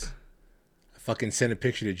this. I fucking sent a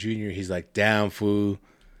picture to Junior. He's like, damn, fool.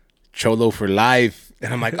 Cholo for life.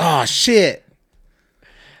 And I'm like, oh, shit.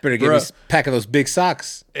 Better give me a pack of those big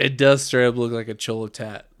socks. It does straight up look like a cholo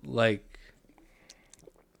tat. Like,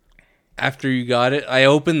 after you got it, I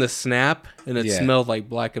opened the snap and it Yeah. smelled like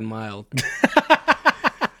Black and Mild.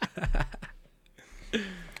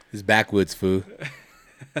 It's backwoods, foo.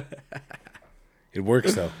 It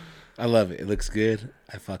works though. I love it. It looks good.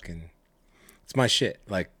 It's my shit.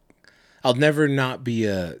 Like, I'll never not be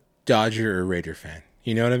a Dodger or Raider fan.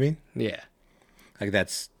 You know what I mean? Yeah. Like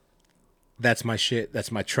that's my shit.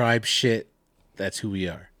 That's my tribe shit. That's who we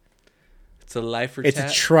are. It's a lifer It's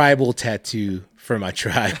tat. a tribal tattoo for my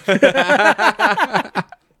tribe.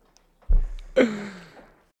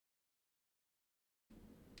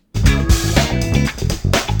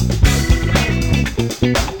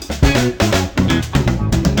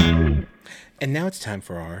 And now it's time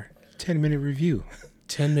for our 10-minute review.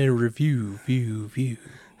 10-minute review.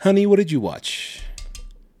 Honey, what did you watch?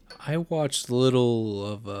 I watched a little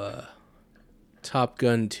of Top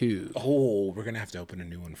Gun 2. Oh, we're going to have to open a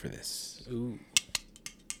new one for this. Ooh.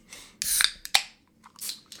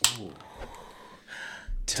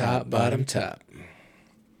 Top, bottom, top.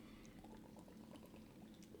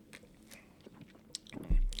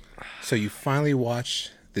 So you finally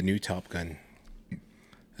watched the new Top Gun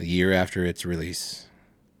a year after its release.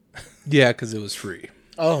 Yeah, because it was free.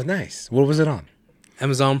 Oh, nice. What was it on?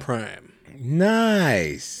 Amazon Prime.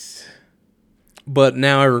 Nice. But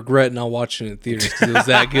now I regret not watching it in theaters because it was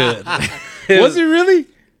that good. Was it really?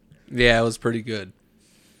 Yeah, it was pretty good.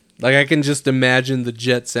 Like, I can just imagine the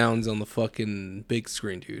jet sounds on the fucking big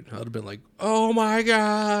screen, dude. I'd have been like, oh my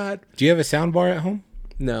God. Do you have a sound bar at home?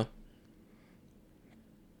 No.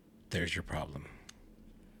 There's your problem.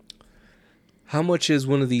 How much is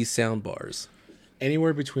one of these sound bars?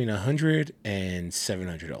 Anywhere between $100 and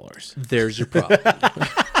 $700. There's your problem.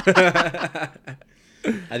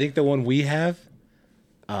 I think the one we have,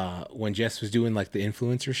 when Jess was doing like the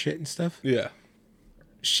influencer shit and stuff, Yeah.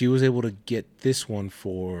 she was able to get this one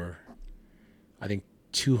for, I think,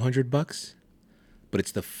 $200, but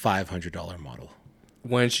it's the $500 model.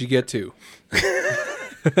 When did she get to?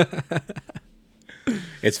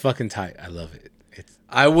 It's fucking tight. I love it. It's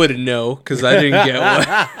I wouldn't know because I didn't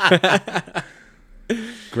get one.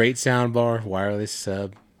 great sound bar, wireless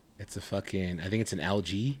sub. It's a fucking, I think it's an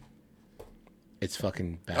LG. It's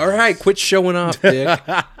fucking badass. All right, quit showing off, Dick.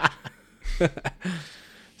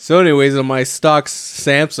 So anyways, on my stock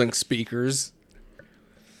Samsung speakers,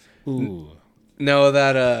 Ooh. no,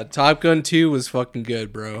 that Top Gun 2 was fucking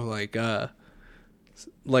good, bro.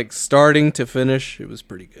 Like starting to finish, it was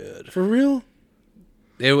pretty good. For real?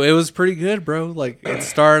 It was pretty good, bro. Like, it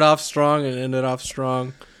started off strong and ended off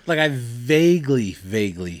strong. Like, I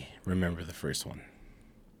vaguely remember the first one.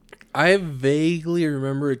 I vaguely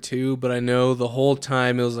remember it too, but I know the whole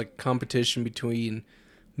time it was like competition between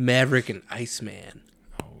Maverick and Iceman.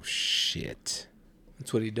 Oh, shit.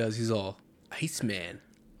 That's what he does. He's all Iceman.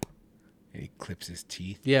 And he clips his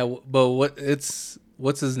teeth. Yeah, but what's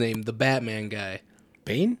his name? The Batman guy.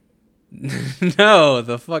 Bane? No,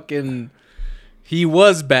 the fucking... He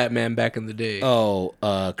was Batman back in the day. Oh,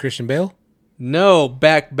 Christian Bale? No,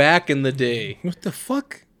 back in the day. What the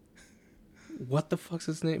fuck? What the fuck's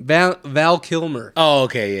his name? Val Kilmer. Oh,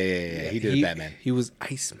 okay, yeah. He did Batman. He was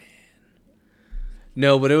Iceman.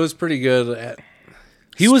 No, but it was pretty good.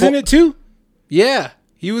 He was in it too? Yeah,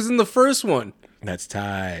 he was in the first one. That's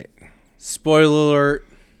tight. Spoiler alert.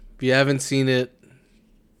 If you haven't seen it,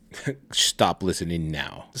 Stop listening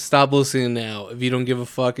now. stop listening now. If you don't give a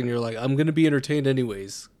fuck and you're like, I'm going to be entertained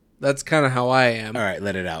anyways. That's kind of how I am. All right,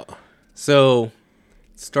 let it out. So,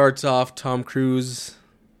 starts off Tom Cruise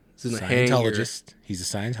is in a hangar. Scientologist. He's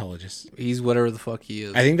a Scientologist. He's whatever the fuck he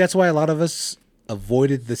is. I think that's why a lot of us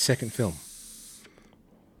avoided the second film.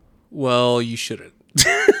 Well, you shouldn't.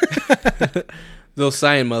 Those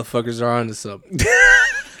science motherfuckers are onto something.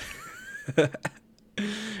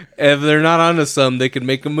 If they're not onto something, they could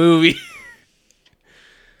make a movie.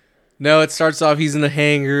 No, it starts off, he's in a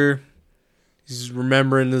hangar. He's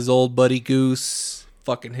remembering his old buddy Goose.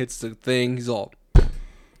 Fucking hits the thing. He's all...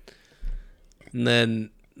 And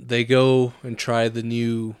then they go and try the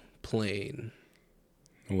new plane.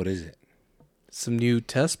 What is it? Some new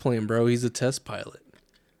test plane, bro. He's a test pilot.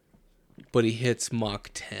 But he hits Mach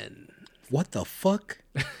 10. What the fuck?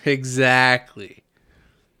 Exactly.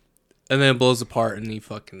 And then it blows apart and he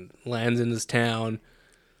fucking lands in this town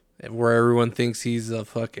where everyone thinks he's a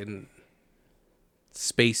fucking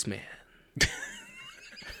spaceman.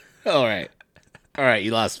 All right,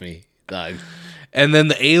 you lost me, dog. And then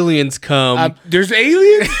the aliens come. There's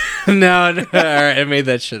aliens? No, all right, I made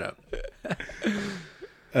that shit up.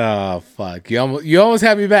 Oh, fuck. You almost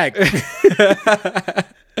had me back.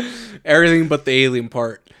 Everything but the alien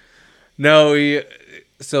part. No, he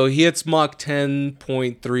hits Mach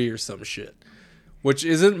 10.3 or some shit. Which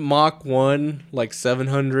isn't Mach 1 like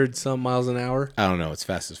 700 some miles an hour? I don't know. It's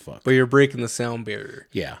fast as fuck. But you're breaking the sound barrier.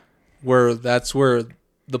 Yeah. That's where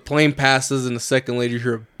the plane passes, and a second later you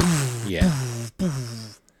hear a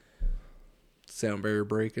sound barrier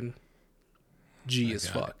breaking. G as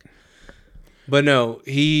fuck. But no,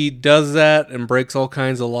 he does that and breaks all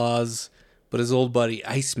kinds of laws. But his old buddy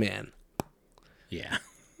Iceman,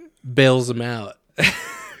 bails him out.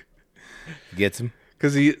 Gets him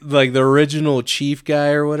because he like the original chief guy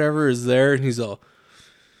or whatever is there, and he's all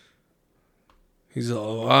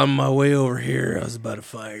on my way over here. I was about to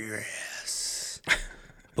fire your ass,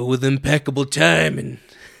 but with impeccable timing.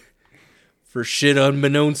 For shit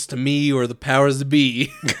unbeknownst to me or the powers that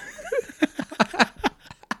be.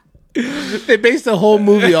 They based the whole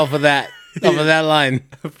movie off of that line.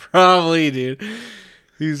 Probably, dude.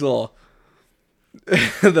 He's all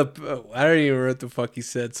I don't even remember what the fuck he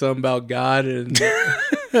said. Something about God, and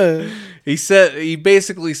he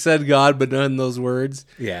basically said God, but none of those words.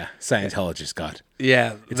 Yeah, Scientologist God.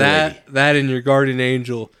 Yeah, that and your guardian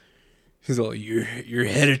angel. He's all, you're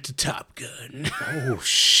headed to Top Gun. Oh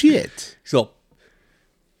shit. He's all.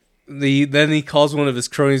 Then he calls one of his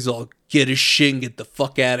cronies. All, get his shit and get the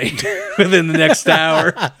fuck out of here within the next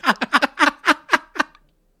hour.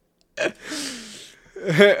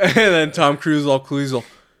 And then Tom Cruise all cool. He's all,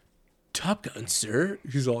 Top Gun, sir.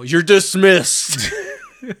 He's all, you're dismissed.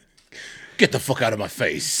 Get the fuck out of my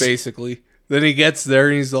face. Basically. Then he gets there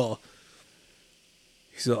and he's all,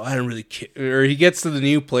 I don't really care. Or he gets to the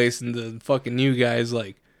new place and the fucking new guy's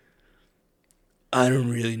like, I don't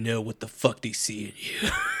really know what the fuck they see in you.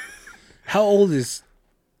 How old is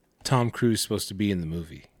Tom Cruise supposed to be in the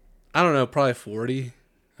movie? I don't know, probably 40.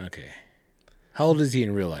 Okay. How old is he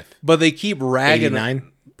in real life? But they keep ragging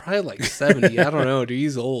 89? Probably like 70. I don't know, dude.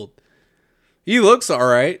 He's old. He looks all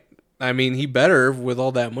right. I mean, he better with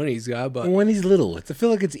all that money he's got. But when he's little, I feel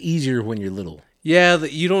like it's easier when you're little. Yeah,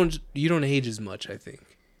 you don't age as much, I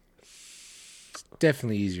think. It's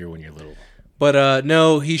definitely easier when you're little. But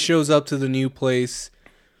no, he shows up to the new place.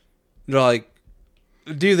 They're like,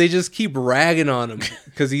 dude, they just keep ragging on him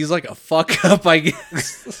because he's like a fuck up, I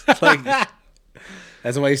guess. Like,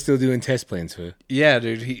 that's why he's still doing test planes for. Yeah,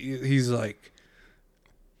 dude. He's like,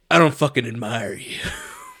 I don't fucking admire you,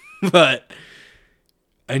 but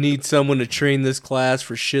I need someone to train this class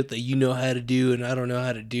for shit that you know how to do and I don't know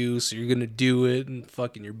how to do, so you're gonna do it. And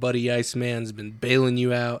fucking your buddy Iceman's been bailing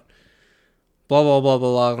you out. Blah blah blah blah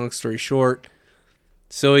blah. Long story short,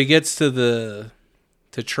 so he gets to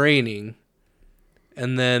training,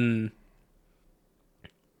 and then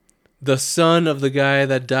the son of the guy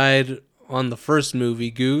that died on the first movie,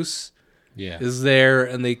 Goose, is there,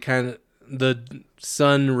 and the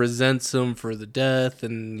son resents him for the death,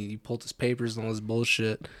 and he pulled his papers and all this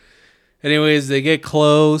bullshit. Anyways, they get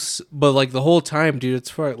close, but like the whole time, dude, it's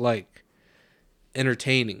for like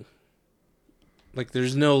entertaining. Like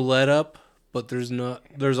there's no let up, but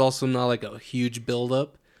there's also not like a huge build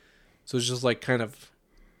up. So it's just like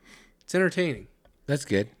it's entertaining. That's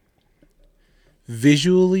good.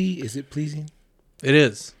 Visually, is it pleasing? It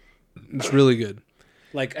is. It's really good.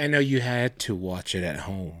 Like, I know you had to watch it at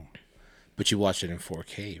home, but you watched it in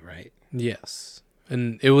 4K, right? Yes.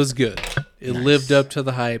 And it was good. It lived up to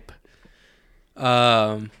the hype.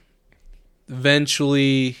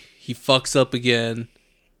 Eventually, he fucks up again.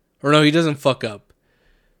 Or no, he doesn't fuck up.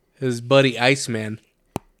 His buddy Iceman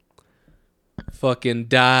fucking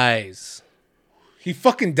dies. He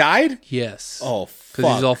fucking died? Yes. Oh, fuck.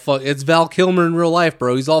 Because he's all fucked. It's Val Kilmer in real life,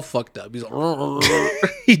 bro. He's all fucked up. He's all...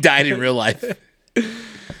 He died in real life.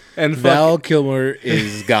 And Val Kilmer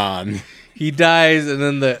is gone. He dies, and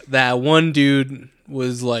then that one dude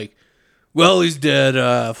was like, well, he's dead.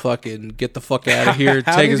 Fucking get the fuck out of here.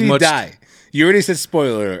 How did he die? You already said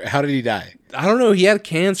spoiler. How did he die? I don't know. He had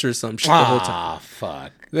cancer or some shit the whole time. Ah,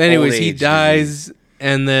 fuck. Anyways, he dies,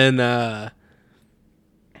 and then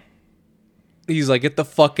he's like, get the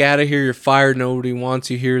fuck out of here. You're fired. Nobody wants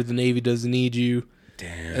you here. The Navy doesn't need you.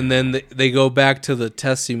 Damn. And then they go back to the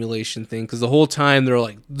test simulation thing, because the whole time they're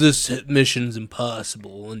like, this mission's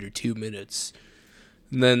impossible under 2 minutes.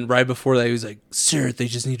 And then right before that, he was like, sir, they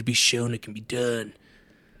just need to be shown it can be done.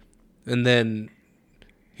 And then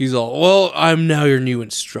he's all, well, I'm now your new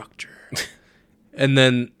instructor. And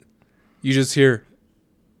then you just hear,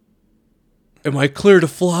 am I clear to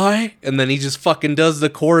fly? And then he just fucking does the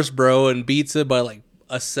course, bro, and beats it by like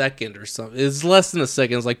a second or something. It's less than a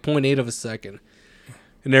second. It's like 0.8 of a second.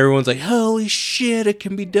 And everyone's like, holy shit, it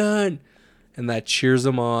can be done. And that cheers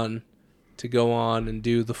them on to go on and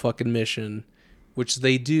do the fucking mission, which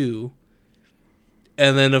they do.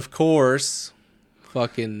 And then, of course,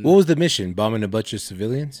 fucking... What was the mission? Bombing a bunch of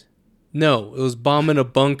civilians? No, it was bombing a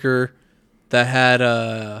bunker that had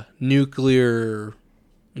a nuclear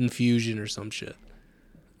infusion or some shit.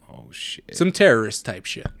 Oh shit. Some terrorist type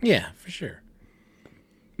shit. Yeah, for sure.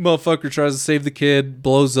 Motherfucker tries to save the kid,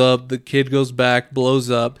 blows up. The kid goes back, blows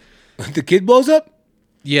up. The kid blows up?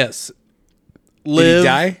 Yes. Did he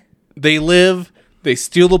die? They live. They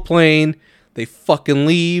steal the plane. They fucking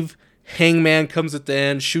leave. Hangman comes at the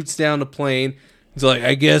end, shoots down the plane. He's like,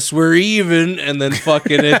 I guess we're even. And then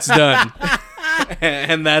fucking it's done.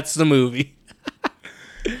 And that's the movie.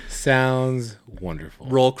 Sounds wonderful.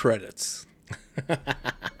 Roll credits.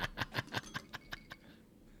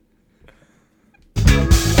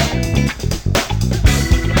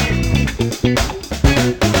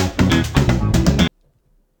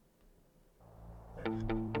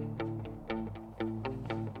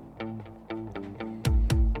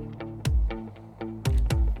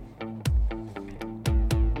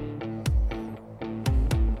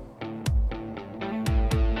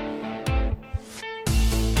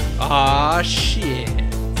 Ah, shit.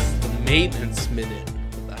 The maintenance minute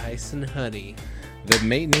with ice and honey. The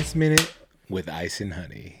maintenance minute with ice and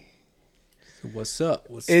honey. So what's up?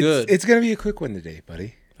 What's good? It's going to be a quick one today,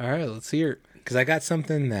 buddy. All right, let's hear it. Because I got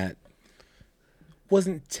something that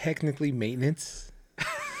wasn't technically maintenance,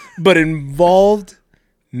 but involved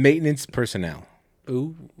maintenance personnel.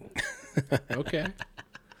 Ooh. Okay.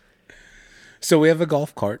 So we have a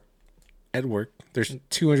golf cart at work. There's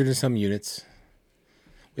 200 and some units.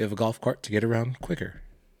 We have a golf cart to get around quicker.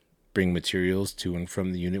 Bring materials to and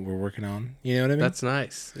from the unit we're working on. You know what I mean? That's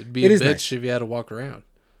nice. It'd be a bitch nice. if you had to walk around.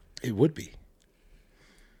 It would be.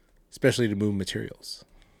 Especially to move materials.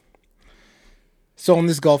 So on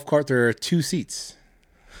this golf cart, there are 2 seats.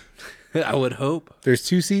 I would hope. There's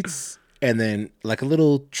 2 seats and then like a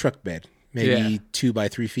little truck bed. Maybe 2 by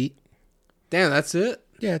 3 feet. Damn, that's it?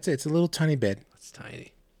 Yeah, it's a little tiny bed. That's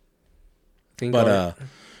tiny. But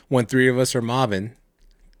when 3 of us are mobbing,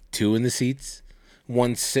 2 in the seats,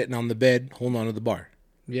 1 sitting on the bed, holding on to the bar.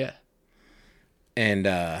 Yeah. And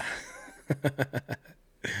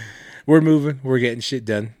we're moving. We're getting shit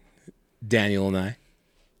done. Daniel and I.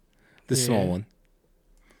 The small one.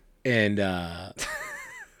 And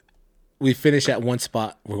we finish at one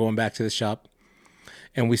spot. We're going back to the shop.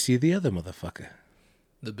 And we see the other motherfucker.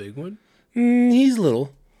 The big one? He's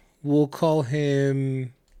little. We'll call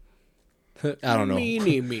him... I don't know.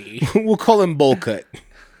 Meanie me. We'll call him Bowl Cut.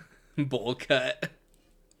 Bowl cut.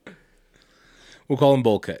 We'll call him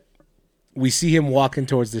Bowl Cut. We see him walking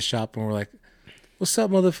towards the shop and we're like, what's up,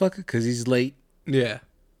 motherfucker? Because he's late. Yeah.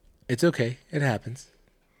 It's okay. It happens.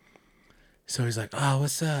 So he's like, oh,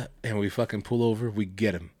 what's up? And we fucking pull over. We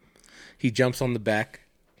get him. He jumps on the back.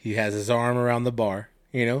 He has his arm around the bar.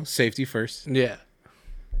 You know, safety first. Yeah.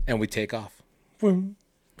 And we take off.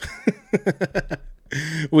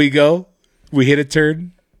 We go. We hit a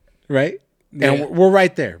turn. Right? Yeah. And we're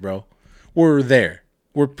right there, bro. We're there.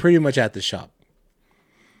 We're pretty much at the shop.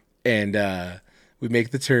 And we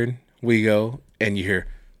make the turn. We go. And you hear,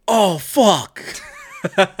 oh, fuck.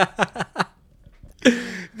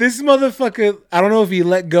 This motherfucker, I don't know if he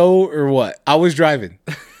let go or what. I was driving.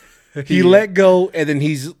 He let go, and then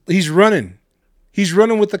he's running. He's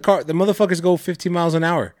running with the cart. The motherfuckers go 15 miles an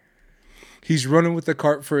hour. He's running with the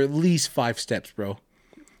cart for at least 5 steps, bro.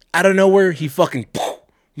 Out of nowhere, he fucking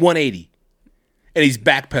 180. And he's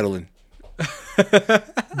backpedaling.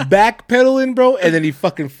 Backpedaling, bro. And then he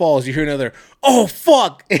fucking falls. You hear another, oh,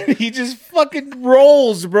 fuck. And he just fucking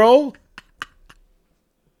rolls, bro.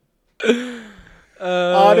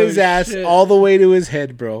 On his ass, shit. all the way to his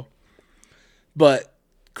head, bro. But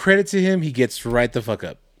credit to him, he gets right the fuck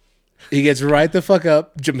up. He gets right the fuck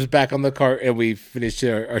up, jumps back on the cart, and we finish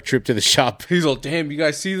our trip to the shop. He's all, damn, you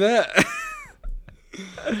guys see that?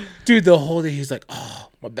 Dude, the whole day, he's like, oh,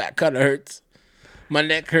 my back kind of hurts. My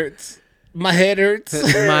neck hurts. My head hurts.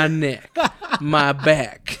 My neck. My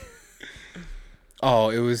back. Oh,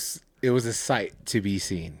 it was a sight to be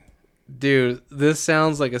seen. Dude, this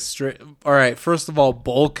sounds like a straight... All right, first of all,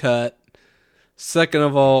 bowl cut. Second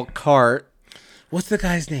of all, cart. What's the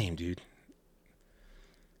guy's name, dude?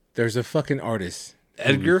 There's a fucking artist.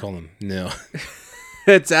 Edgar? Call him. No.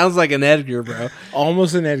 It sounds like an Edgar, bro.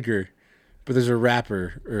 Almost an Edgar. But there's a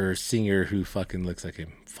rapper or singer who fucking looks like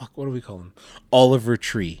him. Fuck, what do we call him? Oliver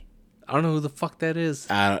Tree. I don't know who the fuck that is.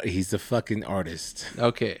 He's the fucking artist.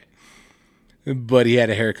 Okay. But he had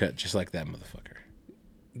a haircut just like that motherfucker.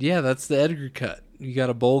 Yeah, that's the Edgar cut. You got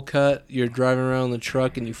a bowl cut, you're driving around in the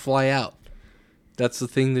truck, and you fly out. That's the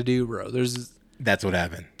thing to do, bro. That's what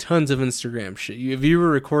happened. Tons of Instagram shit. If you were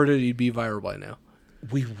recorded, you'd be viral by now.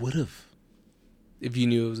 We would have. If you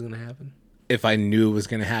knew it was going to happen. If I knew it was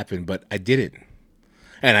going to happen, but I didn't.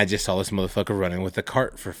 And I just saw this motherfucker running with the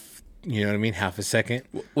cart for, you know what I mean, half a second.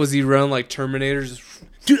 Was he running like Terminators?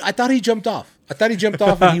 Dude, I thought he jumped off. I thought he jumped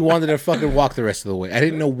off and he wanted to fucking walk the rest of the way. I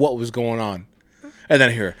didn't know what was going on. And then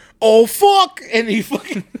I hear, oh, fuck! And he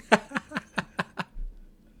fucking...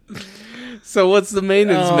 So what's the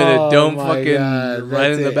maintenance minute? Don't fucking God,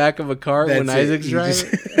 ride in the it. back of a car when That's it. Isaac's You driving?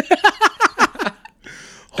 just-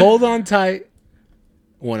 Hold on tight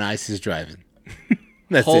when Ice is driving.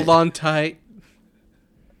 That's Hold it. on tight.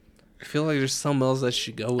 I feel like there's something else that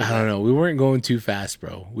should go with I don't know. We weren't going too fast,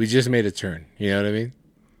 bro. We just made a turn. You know what I mean?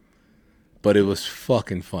 But it was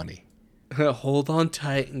fucking funny. that. Hold on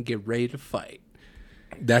tight and get ready to fight.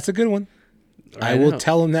 That's a good one. I I will know.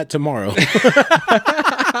 tell him that tomorrow.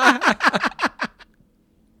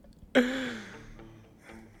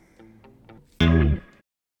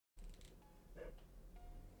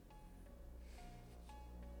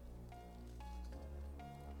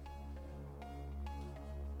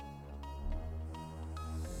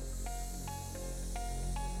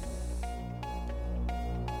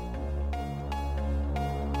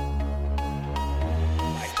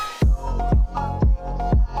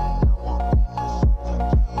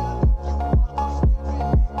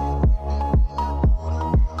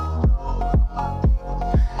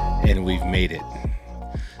 And we've made it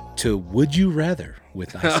to Would You Rather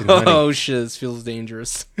with Ice and Honey. Oh shit, this feels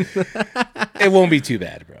dangerous. It won't be too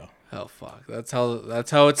bad, bro. Oh fuck. That's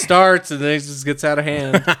how it starts and then it just gets out of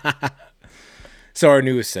hand. So our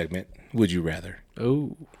newest segment, Would You Rather.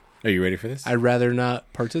 Oh. Are you ready for this? I'd rather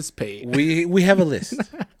not participate. We have a list.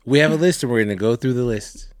 We have a list and we're going to go through the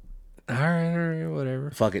list. All right,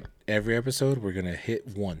 whatever. Fuck it. Every episode, we're going to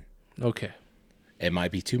hit one. Okay. It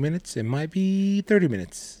might be 2 minutes. It might be 30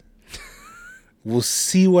 minutes. We'll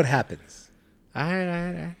see what happens. All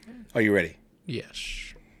right. Are you ready?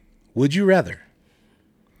 Yes. Would you rather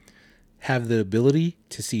have the ability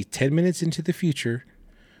to see 10 minutes into the future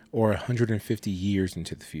or 150 years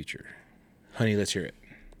into the future? Honey, let's hear it.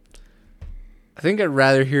 I think I'd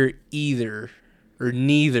rather hear either or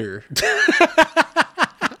neither.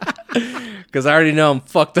 Because I already know I'm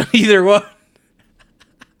fucked on either one.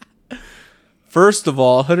 First of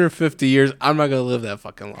all, 150 years, I'm not going to live that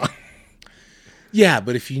fucking long. Yeah,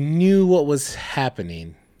 but if you knew what was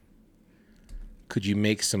happening, could you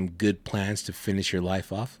make some good plans to finish your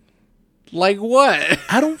life off? Like what?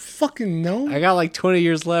 I don't fucking know. I got like 20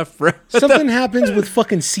 years left, bro. Something happens with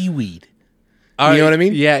fucking seaweed. All You know right, what I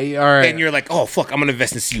mean? Yeah, all right. And you're like, oh, fuck, I'm going to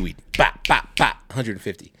invest in seaweed. Bop, bop, bop.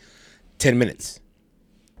 150. 10 minutes.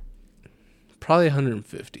 Probably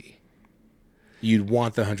 150. You'd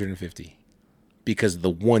want the 150 because of the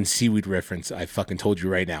one seaweed reference I fucking told you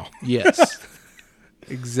right now. Yes.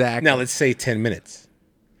 Exactly. Now let's say 10 minutes.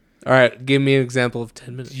 All right, give me an example of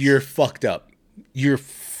 10 minutes. You're fucked up. You're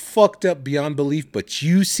fucked up beyond belief, but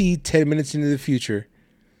you see 10 minutes into the future,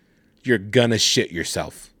 you're gonna shit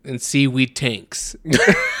yourself. And seaweed tanks.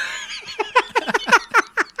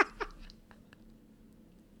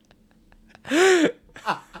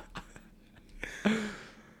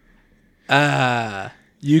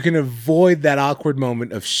 You can avoid that awkward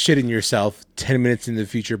moment of shitting yourself 10 minutes in the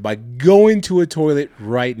future by going to a toilet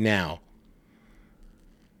right now.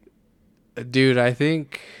 Dude, I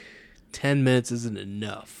think 10 minutes isn't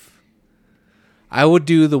enough. I would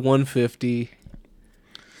do the 150.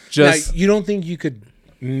 Just Now, you don't think you could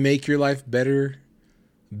make your life better,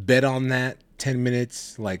 bet on that 10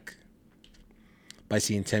 minutes, like by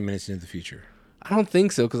seeing 10 minutes into the future? I don't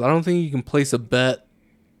think so, because I don't think you can place a bet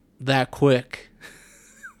that quick.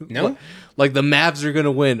 No? Like the Mavs are going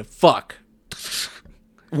to win. Fuck.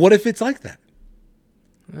 What if it's like that?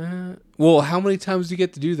 Well, how many times do you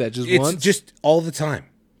get to do that? Just It's once? just all the time.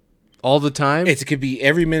 All the time? It could be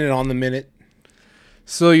every minute on the minute.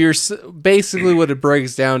 So you're basically what it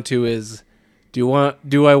breaks down to is, do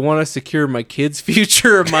I want to secure my kid's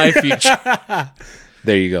future or my future?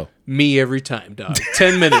 There you go. Me every time, dog.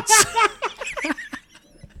 10 minutes.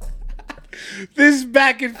 This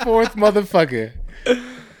back and forth motherfucker.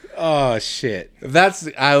 Oh shit.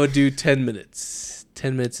 I would do 10 minutes.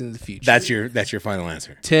 10 minutes in the future. That's your final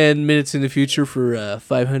answer. 10 minutes in the future for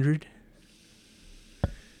 500.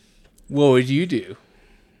 What would you do?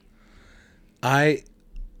 I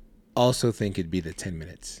also think it'd be the 10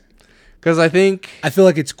 minutes. Because I think I feel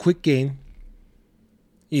like it's quick gain.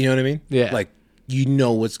 You know what I mean? Yeah. Like you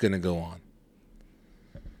know what's gonna go on.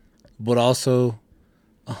 But also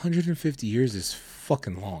 150 years is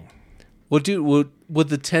fucking long. well, dude, would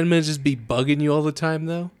the 10 minutes just be bugging you all the time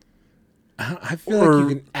though? I feel like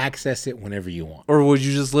you can access it whenever you want. Or would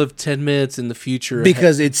you just live 10 minutes in the future?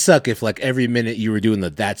 Because it'd suck if like every minute you were doing the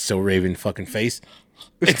 "that's so Raven" fucking face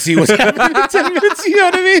and see what's happening in 10 minutes. You know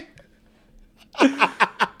what I mean?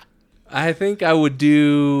 I think I would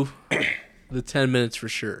do the 10 minutes for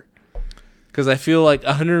sure. Because I feel like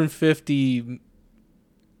 150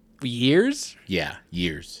 years? Yeah,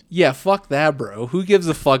 years. Yeah, fuck that, bro. Who gives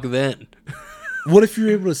a fuck then? What if you're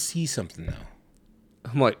able to see something though?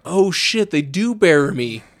 I'm like, oh shit, they do bury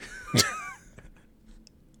me.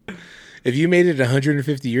 If you made it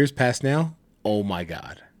 150 years past now, oh my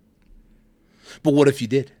God. But what if you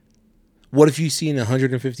did? What if you seen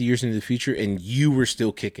 150 years into the future and you were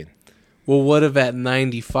still kicking? Well, what if at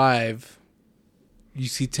 95, you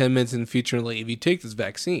see 10 minutes in the future and like, if you take this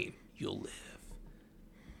vaccine, you'll live.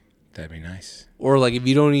 That'd be nice. Or like, if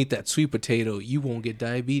you don't eat that sweet potato, you won't get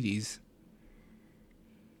diabetes.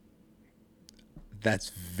 That's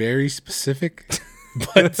very specific.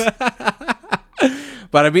 But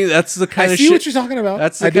But I mean, that's the kind I of see shit. what you're talking about.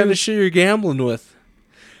 That's the kind of shit you're gambling with.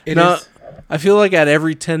 It Now, is. I feel like at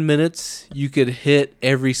every 10 minutes, you could hit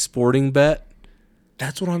every sporting bet.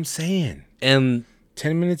 That's what I'm saying. And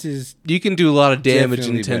 10 minutes is you can do a lot of damage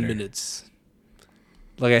in Definitely 10 better. minutes.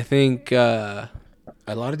 Like, I think a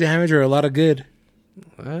lot of damage or a lot of good.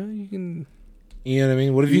 you can... You know what I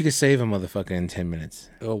mean? What if you could save a motherfucker in 10 minutes?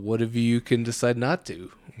 Oh, what if you can decide not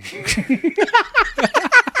to?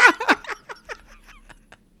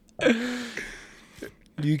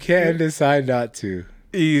 You can decide not to.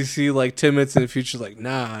 You see, like, 10 minutes in the future, like,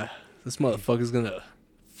 nah, this motherfucker's gonna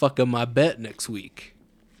fuck up my bet next week.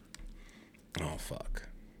 Oh, fuck.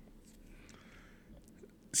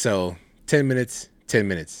 So, 10 minutes, 10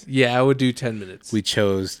 minutes. Yeah, I would do 10 minutes. We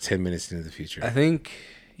chose 10 minutes into the future. I think,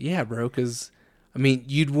 yeah, bro, because, I mean,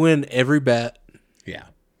 you'd win every bet. Yeah.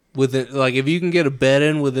 Within, like, if you can get a bet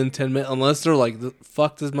in within 10 minutes, unless they're like,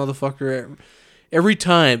 fuck this motherfucker. Every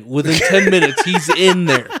time, within 10 minutes, he's in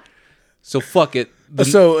there. So, fuck it.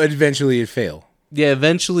 So, eventually it'd fail. Yeah,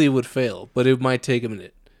 eventually it would fail, but it might take a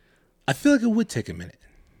minute. I feel like it would take a minute.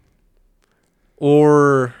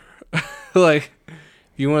 Or, like,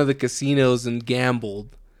 if you went to the casinos and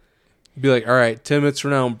gambled, you'd be like, all right, 10 minutes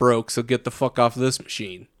from now I'm broke, so get the fuck off this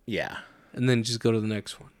machine. Yeah. And then just go to the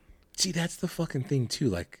next one. See, that's the fucking thing, too.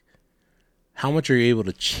 Like, how much are you able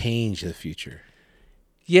to change the future?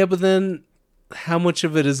 Yeah, but then how much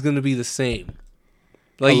of it is going to be the same?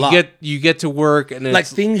 Like, A lot. you get to work and it's, Like,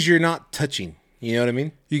 things you're not touching. You know what I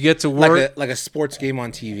mean? you get to work. Like a sports game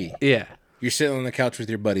on TV. Yeah. You're sitting on the couch with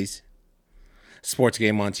your buddies. Sports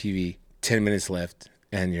game on TV. 10 minutes left.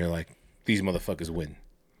 And you're like, these motherfuckers win. And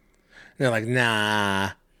they're like,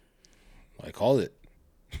 nah. I called it.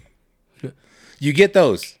 You get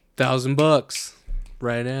those. $1,000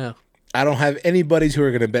 right now. I don't have any buddies who are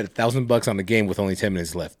going to bet $1,000 on the game with only 10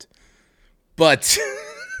 minutes left. But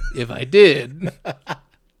If I did,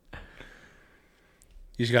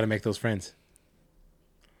 you just got to make those friends.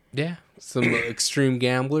 yeah, some extreme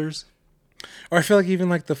gamblers. Or I feel like even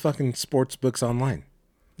like the fucking sports books online.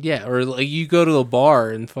 Yeah, or like you go to a bar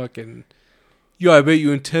and fucking, yo, I bet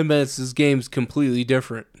you in 10 minutes this game's completely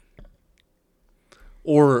different.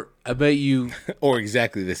 Or I bet you Or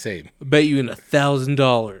exactly the same. in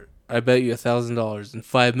 $1,000. I bet you $1,000 in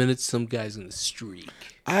 5 minutes. Some guy's in the streak.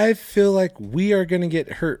 I feel like we are going to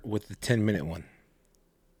get hurt with the 10-minute one.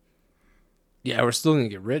 Yeah, we're still gonna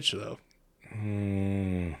get rich though.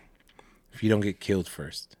 If you don't get killed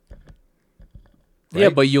first. Yeah,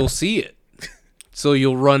 Right? but you'll see it, so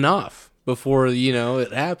you'll run off before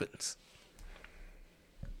it happens.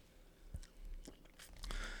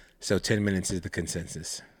 So 10 minutes is the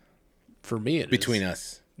consensus For me, it between is.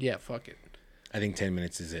 us. Yeah, fuck it. I think 10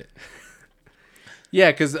 minutes is it.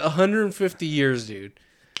 Yeah, because 150 years, dude.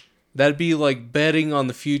 That'd be like betting on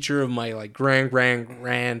the future of my like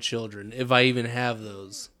grandchildren, if I even have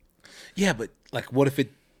those. Yeah, but like what if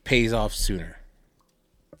it pays off sooner?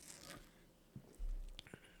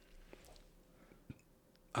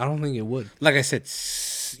 I don't think it would. Like I said,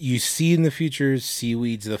 you see in the future,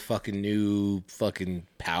 seaweed's the fucking new fucking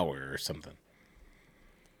power or something.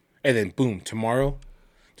 And then boom, tomorrow,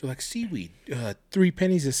 they're like, seaweed, 3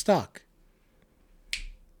 pennies a stock.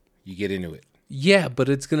 You get into it. Yeah, but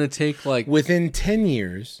it's gonna take like Within 10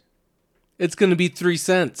 years, it's gonna be 3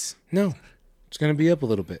 cents. no, it's going to be up a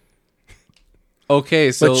little bit.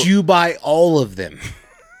 Okay, so But you buy all of them.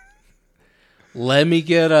 let me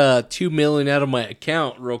get $2 million out of my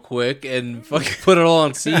account real quick and fucking put it all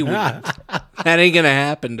on seaweed. That ain't gonna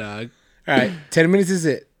happen, dog. All right, 10 minutes is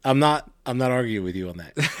it. I'm not arguing with you on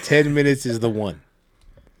that. 10 minutes is the one.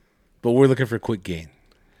 But we're looking for quick gain.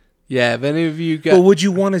 Yeah, if any of you But got would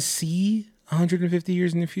you want to see 150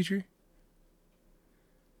 years in the future?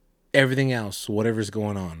 Everything else, whatever's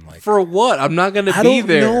going on, like for what? I'm not gonna I be don't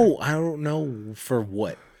there. know. I don't know for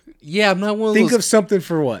what. Yeah, I'm not one of Think those. of something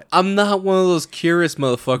for what. I'm not one of those curious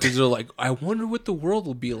motherfuckers that are like, I wonder what the world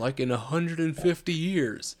will be like in 150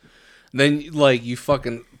 years. Then like you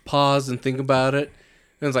fucking pause and think about it,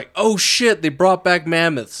 and it's like, oh shit, they brought back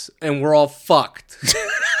mammoths, and we're all fucked.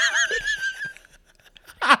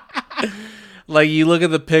 Like you look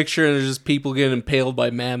at the picture and there's just people getting impaled by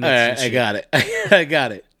mammoths. All right, I got it. I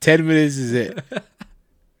got it. 10 minutes is it.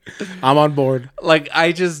 I'm on board. Like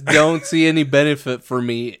I just don't see any benefit for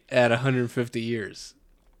me at 150 years.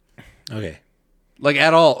 Okay. Like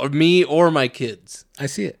at all, or me or my kids. I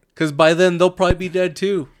see it. Because by then they'll probably be dead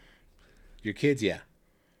too. Your kids, yeah.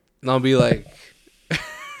 And I'll be like,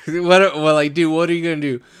 like, dude, what are you gonna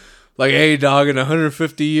do? Like, hey, dog, in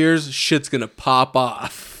 150 years, shit's gonna pop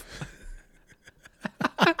off.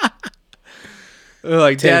 They're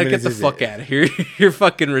like, Dad, get the fuck out of here. You're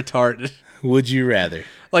fucking retarded. Would you rather?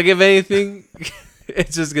 Like, if anything,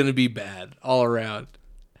 it's just gonna be bad all around.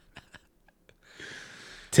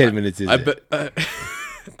 10 minutes is it.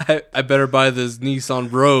 I better buy this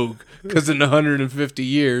Nissan Rogue because in 150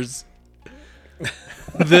 years,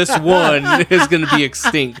 this one is going to be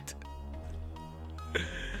extinct.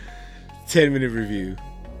 10-minute review.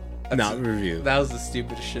 Not review. That was the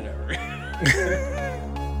stupidest shit ever.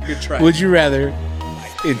 Good try. Would you rather,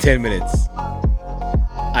 in 10 minutes,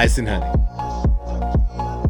 ice and honey?